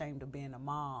was ashamed of being a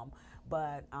mom,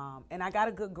 But and I got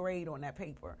a good grade on that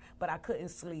paper, but I couldn't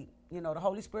sleep. You know, the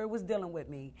Holy Spirit was dealing with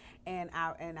me, and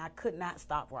I could not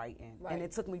stop writing. Right. And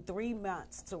it took me 3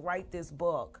 months to write this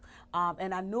book.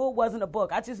 And I knew it wasn't a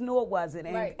book. I just knew it wasn't.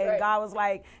 And, and God was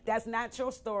like, that's not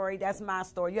your story. That's my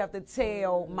story. You have to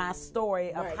tell my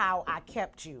story of how I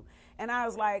kept you. And I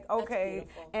was like, okay.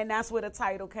 And that's where the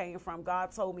title came from.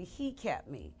 God told me he kept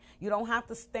me. You don't have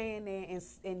to stand there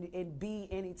and be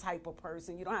any type of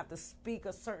person. You don't have to speak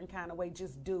a certain kind of way.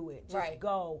 Just do it. Just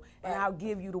go. And I'll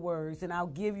give you the words, and I'll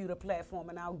give you the platform,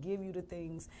 and I'll give you the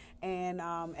things. And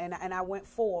I went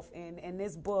forth. And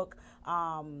this book,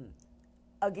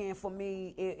 again, for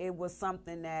me, it was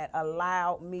something that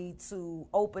allowed me to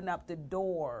open up the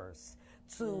doors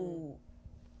to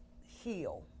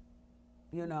heal.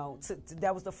 You know,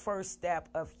 that was the first step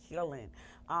of healing.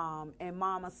 And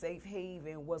Mama Safe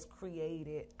Haven was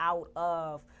created out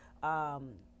of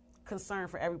concern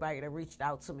for everybody that reached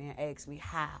out to me and asked me,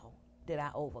 how did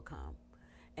I overcome?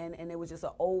 And it was just an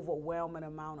overwhelming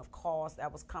amount of cost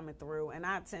that was coming through. And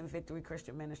I attend Victory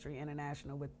Christian Ministry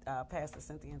International with Pastor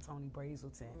Cynthia and Tony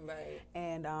Brazelton. Right.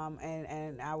 And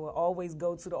I will always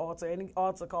go to the altar, any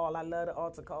altar call. I love the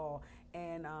altar call.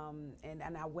 And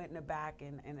I went in the back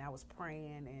and I was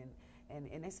praying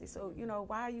and they said, so, you know,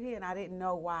 why are you here? And I didn't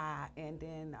know why. And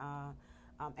then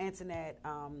Antoinette,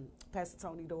 Pastor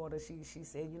Tony's daughter, she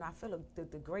said, you know, I feel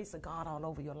the grace of God all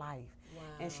over your life. Wow.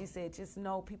 And she said, just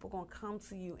know people going to come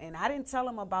to you. And I didn't tell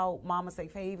them about Mama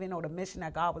Safe Haven or the mission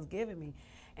that God was giving me.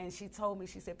 And she told me,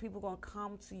 she said, people going to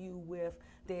come to you with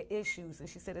their issues. And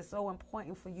she said, it's so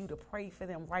important for you to pray for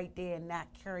them right there and not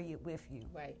carry it with you.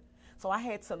 Right. So I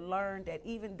had to learn that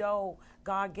even though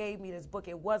God gave me this book,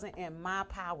 it wasn't in my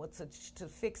power to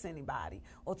fix anybody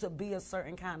or to be a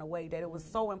certain kind of way, that it was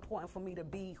so important for me to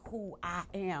be who I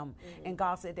am. And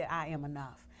God said that I am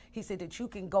enough. He said that you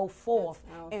can go forth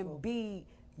and be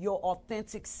your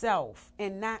authentic self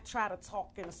and not try to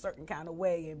talk in a certain kind of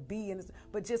way and be in,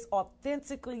 but just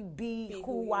authentically be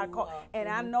who I call. And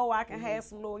I know I can have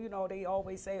some little, you know, they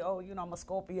always say, oh, you know, I'm a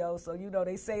Scorpio. So, you know,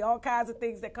 they say all kinds of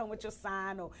things that come with your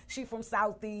sign, or she from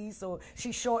Southeast, or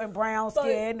she short and brown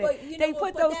skin. But you know, they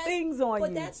put those things on you.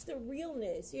 But that's the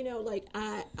realness. You know, like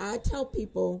I tell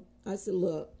people, I said,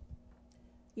 look,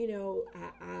 you know,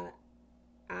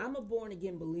 I'm a born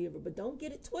again believer, but don't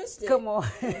get it twisted. Come on.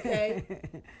 Okay?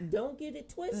 Don't get it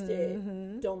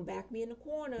twisted. Don't back me in the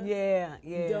corner. Yeah.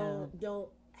 Don't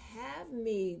have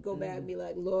me go back and be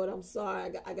like, Lord, I'm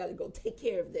sorry, I got to go take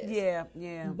care of this. Yeah.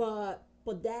 But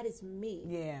that is me.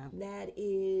 Yeah. That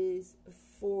is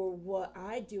for what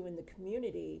I do in the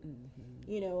community.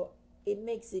 You know, it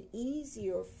makes it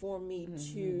easier for me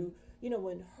to, you know,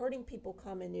 when hurting people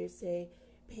come in there say,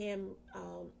 Pam,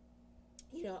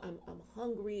 you know, I'm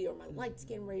hungry, or my light's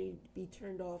getting ready to be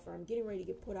turned off, or I'm getting ready to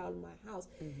get put out of my house.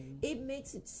 It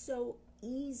makes it so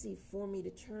easy for me to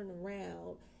turn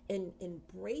around and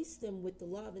embrace them with the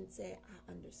love and say,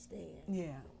 I understand.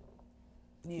 Yeah.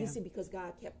 You see, because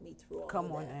God kept me through all Come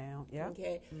of on that. now. Yeah.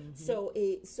 Okay. So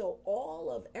all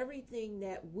of everything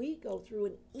that we go through,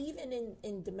 and even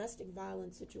in domestic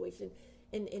violence situation,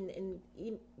 and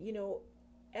you know,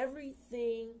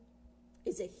 everything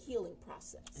is a healing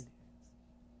process.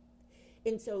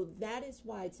 And so that is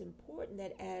why it's important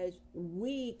that as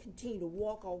we continue to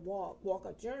walk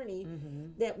our journey,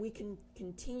 that we can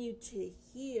continue to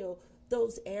heal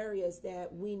those areas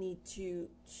that we need to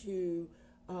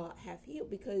have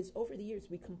healed. Because over the years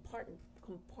we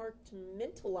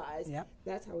compartmentalize. Yep.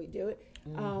 That's how we do it.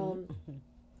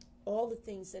 All the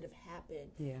things that have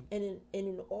happened. Yeah. And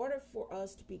in order for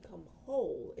us to become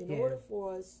whole, in order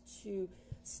for us to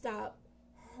stop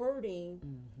hurting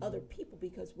other people,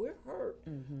 because we're hurt,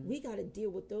 we got to deal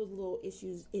with those little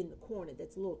issues in the corner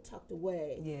that's a little tucked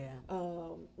away.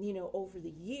 You know, over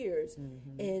the years,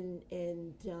 and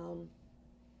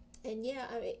yeah,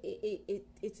 I mean,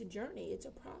 it's a journey, it's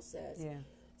a process. Yeah.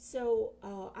 So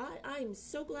I'm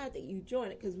so glad that you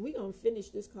joined it, because we're gonna finish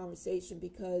this conversation,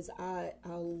 because I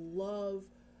love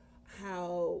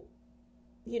how,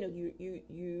 you know,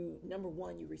 you number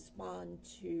one, you respond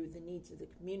to the needs of the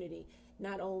community,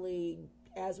 not only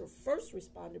as a first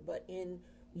responder, but in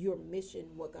your mission,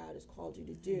 what God has called you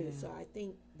to do. So I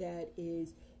think that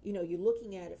is, you know, you're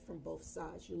looking at it from both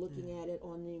sides. You're looking at it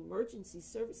on the emergency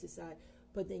services side,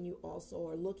 but then you also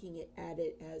are looking at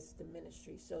it as the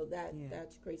ministry. So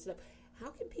that's great stuff.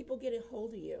 How can people get a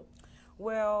hold of you?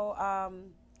 Well,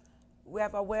 we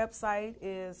have our website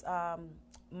is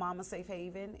Mama Safe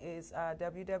Haven is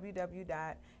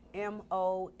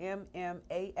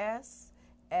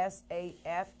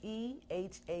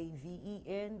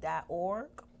www.mommassafehaven.org.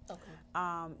 Okay.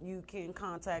 You can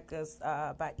contact us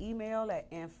by email at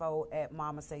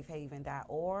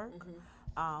info@mamasafehaven.org.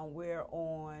 We're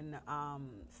on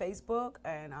Facebook,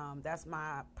 and that's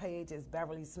my page is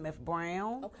Beverly Smith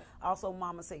Brown. Okay. Also,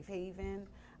 Mama Safe Haven,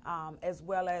 as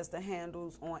well as the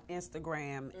handles on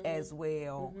Instagram as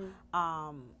well.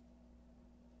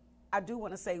 I do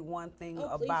want to say one thing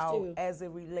about as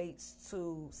it relates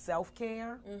to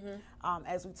self-care.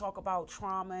 As we talk about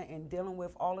trauma and dealing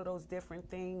with all of those different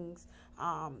things,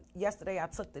 yesterday I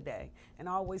took the day. And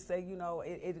I always say, you know,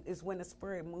 it's when the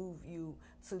Spirit moves you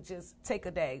to just take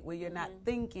a day where you're not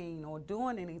thinking or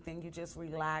doing anything, you're just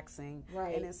relaxing.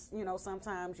 Right. And it's, you know,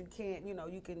 sometimes you can't, you know,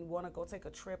 you can want to go take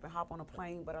a trip and hop on a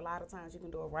plane, but a lot of times you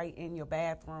can do it right in your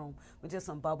bathroom with just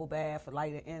some bubble bath or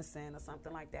light an incense or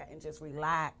something like that and just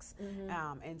relax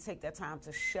and take that time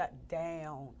to shut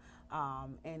down.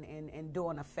 And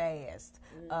doing a fast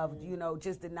of, you know,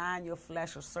 just denying your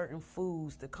flesh of certain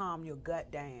foods to calm your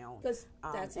gut down. Because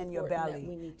that's in your important belly. that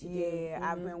we need to yeah, do.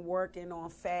 I've been working on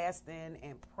fasting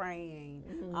and praying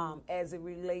as it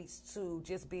relates to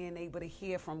just being able to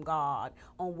hear from God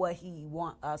on what He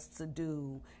wants us to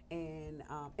do and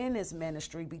in this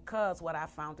ministry, because what I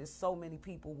found is so many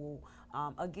people will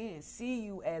again see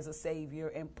you as a savior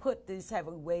and put this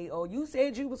heavy weight, oh, you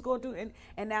said you was going to do,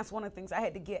 and that's one of the things I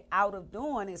had to get out of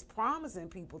doing is promising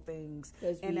people things,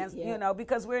 and that's you know,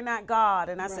 because we're not God.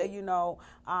 And I say, you know,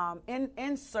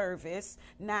 in service,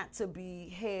 not to be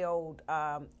held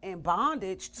in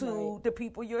bondage to the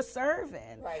people you're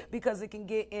serving, because it can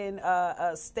get in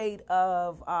a state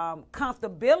of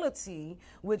comfortability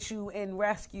with you in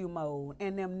rescue mode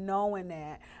and them knowing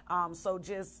that. So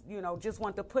just, you know, just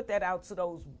want to put that out to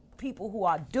those people who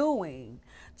are doing,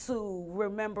 to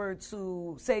remember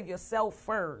to save yourself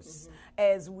first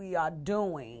as we are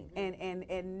doing,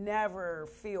 and never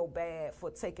feel bad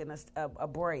for taking a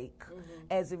break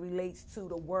as it relates to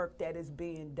the work that is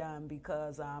being done,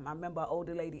 because I remember an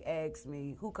older lady asked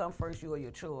me, who come first, you or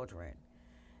your children?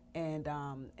 And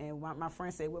my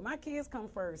friend said, well, my kids come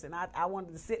first. And I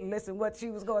wanted to sit and listen what she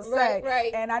was going to say.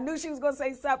 Right. And I knew she was going to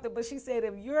say something, but she said,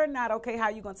 if you're not okay, how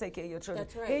are you going to take care of your children?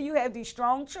 That's right. Here you have these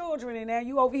strong children, and now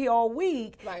you over here all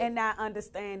weak and not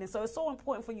understanding. So it's so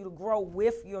important for you to grow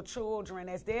with your children.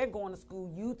 As they're going to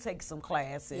school, you take some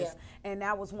classes. Yeah. And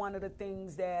that was one of the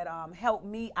things that helped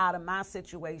me out of my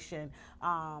situation.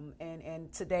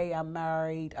 And today I'm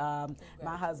married.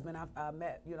 My husband, I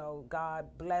met, you know, God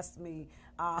blessed me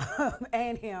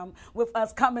and him with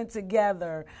us coming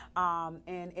together, and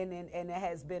it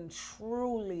has been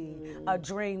truly a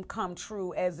dream come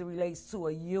true as it relates to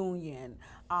a union,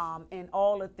 and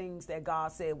all the things that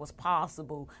God said was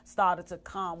possible started to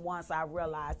come once I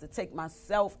realized to take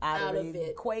myself out of the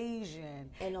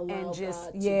equation and allow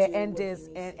just God to do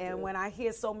and when I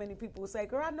hear so many people say,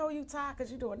 girl, I know you tired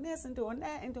because you're doing this and doing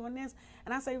that and doing this,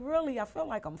 and I say, really, I feel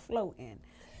like I'm floating.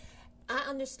 I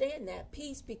understand that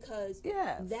piece, because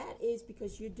that is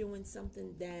because you're doing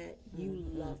something that you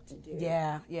love to do.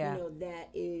 Yeah. You know, that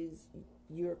is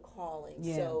your calling.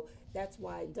 Yeah. So that's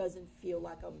why it doesn't feel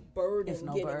like a burden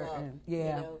getting up.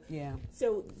 Yeah, you know?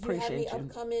 So do you have any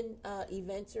upcoming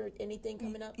events or anything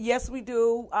coming up? Yes, we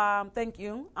do. Thank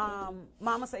you.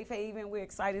 Mama Safe Haven, we're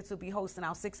excited to be hosting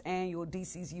our 6th annual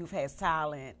DC's Youth Has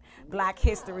Talent Black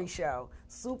History Show.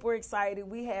 Super excited.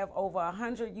 We have over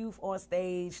 100 youth on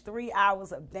stage, 3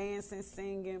 hours of dancing,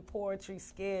 singing, poetry,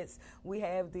 skits. We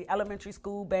have the elementary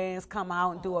school bands come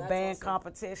out and do a band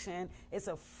competition. It's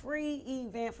a free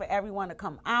event for everyone to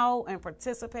come out and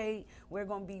participate. We're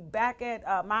going to be back at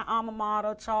my alma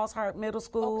mater, Charles Hart Middle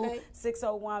School,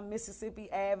 601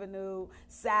 Mississippi Avenue,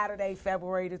 Saturday,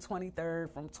 February the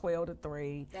 23rd from 12 to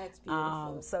 3. That's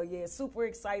beautiful. So, yeah, super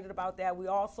excited about that. We're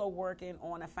also working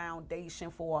on a foundation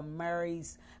for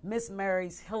Miss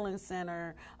Mary's Healing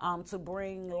Center to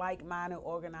bring like-minded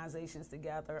organizations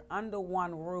together under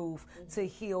one roof to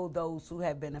heal those who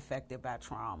have been affected by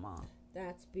trauma.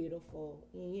 That's beautiful.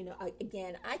 You know,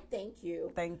 again, I thank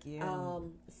you. Thank you.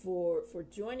 For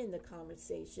joining the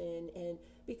conversation, and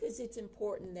because it's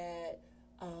important that,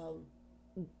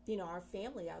 you know, our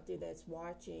family out there that's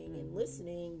watching and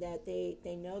listening, that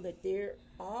they know that there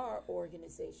are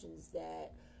organizations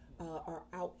that are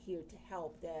out here to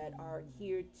help, that are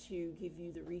here to give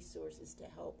you the resources to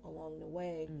help along the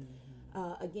way.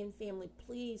 Again, family,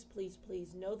 please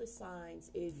know the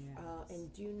signs,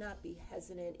 and do not be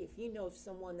hesitant. If you know of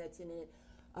someone that's in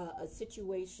a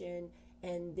situation,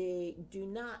 and they do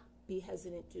not be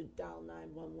hesitant to dial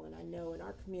 911. I know in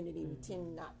our community we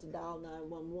tend not to dial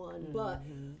 911, but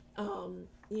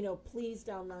you know, please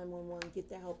dial 911, get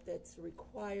the help that's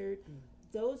required.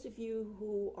 Those of you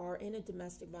who are in a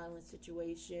domestic violence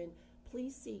situation,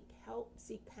 please seek help,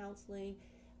 seek counseling,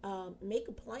 make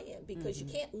a plan, because you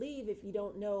can't leave if you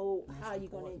don't know how you're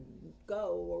going to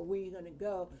go or where you're going to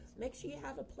go. Make sure you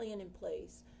have a plan in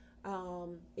place.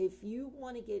 If you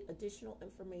want to get additional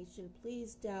information,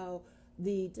 please dial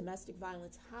the domestic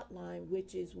violence hotline,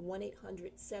 which is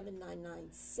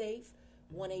 1-800-799-SAFE,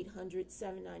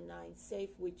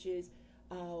 1-800-799-SAFE, which is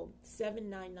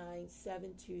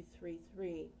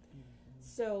 799-7233.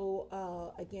 So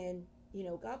again,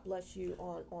 God bless you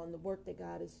on the work that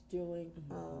God is doing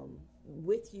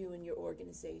with you and your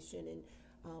organization, and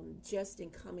just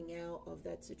in coming out of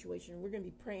that situation. We're going to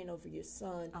be praying over your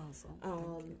son. Awesome.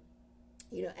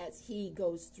 As he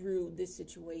goes through this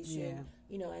situation,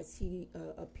 as he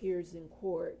appears in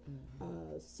court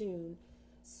soon.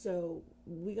 So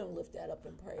we're going to lift that up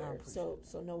in prayer. So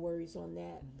no worries on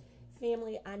that.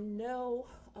 Family, I know,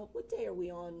 what day are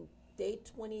we on? Day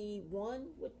 21?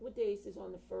 What day is this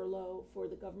on the furlough for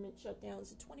the government shutdown?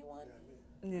 Is it 21?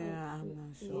 Yeah, I'm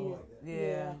not sure.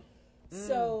 Yeah.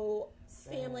 So,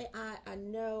 family, I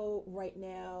know right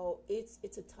now it's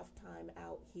a tough time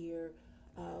out here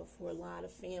for a lot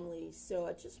of families. So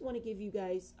I just want to give you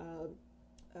guys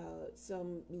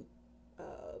some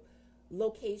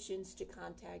locations to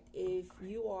contact if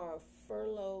you are a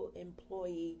furlough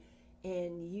employee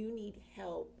and you need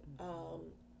help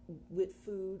with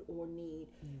food or need.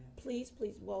 Please,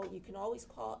 well, you can always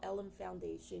call Ellen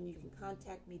Foundation. You can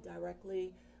contact me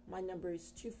directly. My number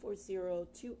is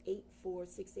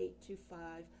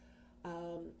 240-284-6825.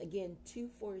 Again,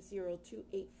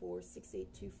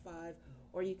 240-284-6825.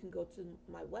 Or you can go to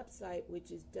my website,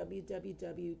 which is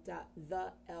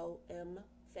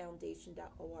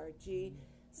www.thelmfoundation.org.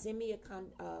 Send me an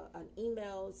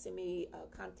email, send me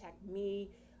contact me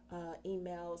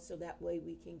email, so that way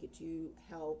we can get you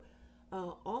help.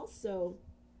 Also,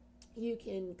 you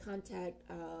can contact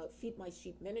Feed My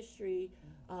Sheep Ministry,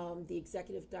 the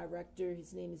executive director.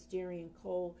 His name is Darian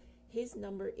Cole. His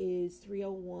number is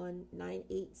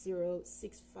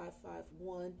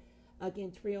 301-980-6551.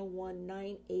 Again,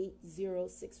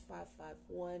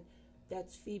 301-980-6551.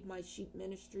 That's Feed My Sheep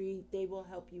Ministry. They will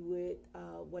help you with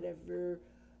whatever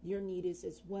your need is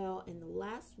as well. And the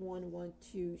last one I want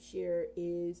to share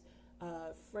is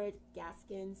Fred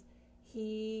Gaskins.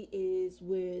 He is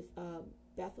with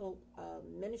Bethel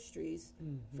Ministries.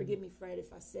 Forgive me, Fred,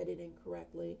 if I said it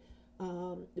incorrectly.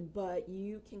 But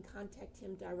you can contact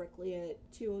him directly at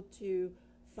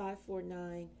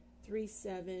 202-549-3715.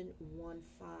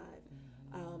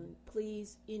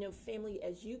 Please, family,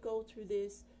 as you go through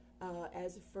this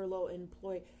as a furlough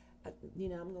employee,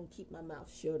 I'm going to keep my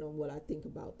mouth shut on what I think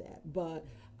about that. But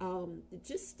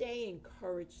just stay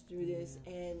encouraged through this.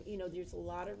 And, there's a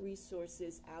lot of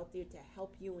resources out there to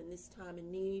help you in this time of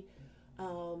need.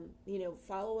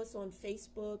 Follow us on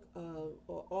Facebook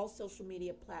or all social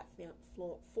media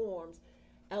platforms.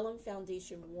 LM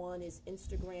Foundation 1 is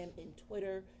Instagram and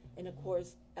Twitter. And, of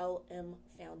course, LM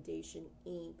Foundation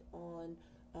Inc. on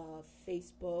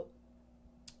Facebook.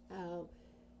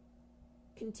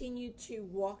 Continue to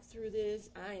walk through this.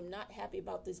 I am not happy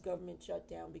about this government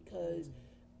shutdown, because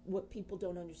what people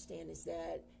don't understand is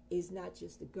that it's not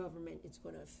just the government it's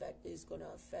going to affect. It's going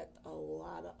to affect a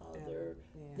lot of other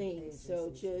things. So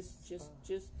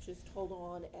just hold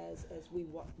on as we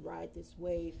ride this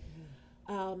wave.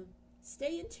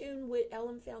 Stay in tune with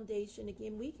LM Foundation.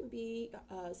 Again, we can be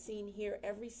seen here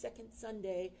every second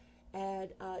Sunday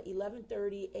at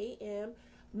 11:30 a.m.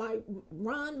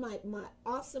 Ron, my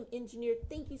awesome engineer,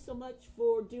 thank you so much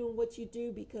for doing what you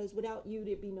do, because without you,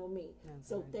 there'd be no me.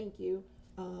 So thank you.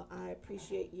 I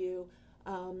appreciate you.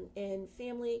 And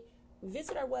family,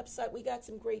 visit our website. We got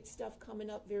some great stuff coming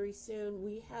up very soon.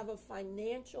 We have a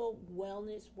financial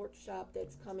wellness workshop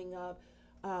that's coming up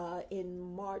in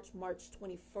March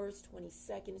 21st,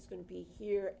 22nd. It's going to be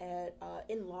here at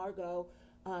in Largo,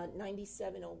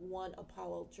 9701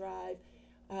 Apollo Drive.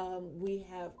 We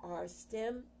have our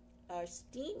STEAM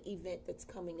event that's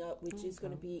coming up, which is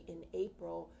going to be in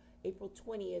April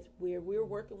 20th, where we're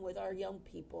working with our young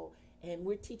people and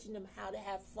we're teaching them how to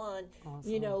have fun,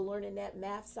 learning that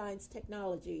math, science,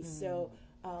 technology. So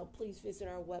please visit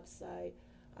our website.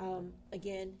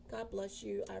 Again, God bless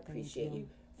you. I appreciate you.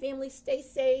 Family, stay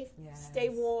safe, stay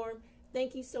warm.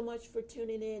 Thank you so much for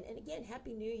tuning in. And again,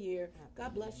 Happy New Year.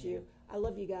 God bless you. I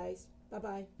love you guys.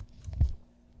 Bye-bye.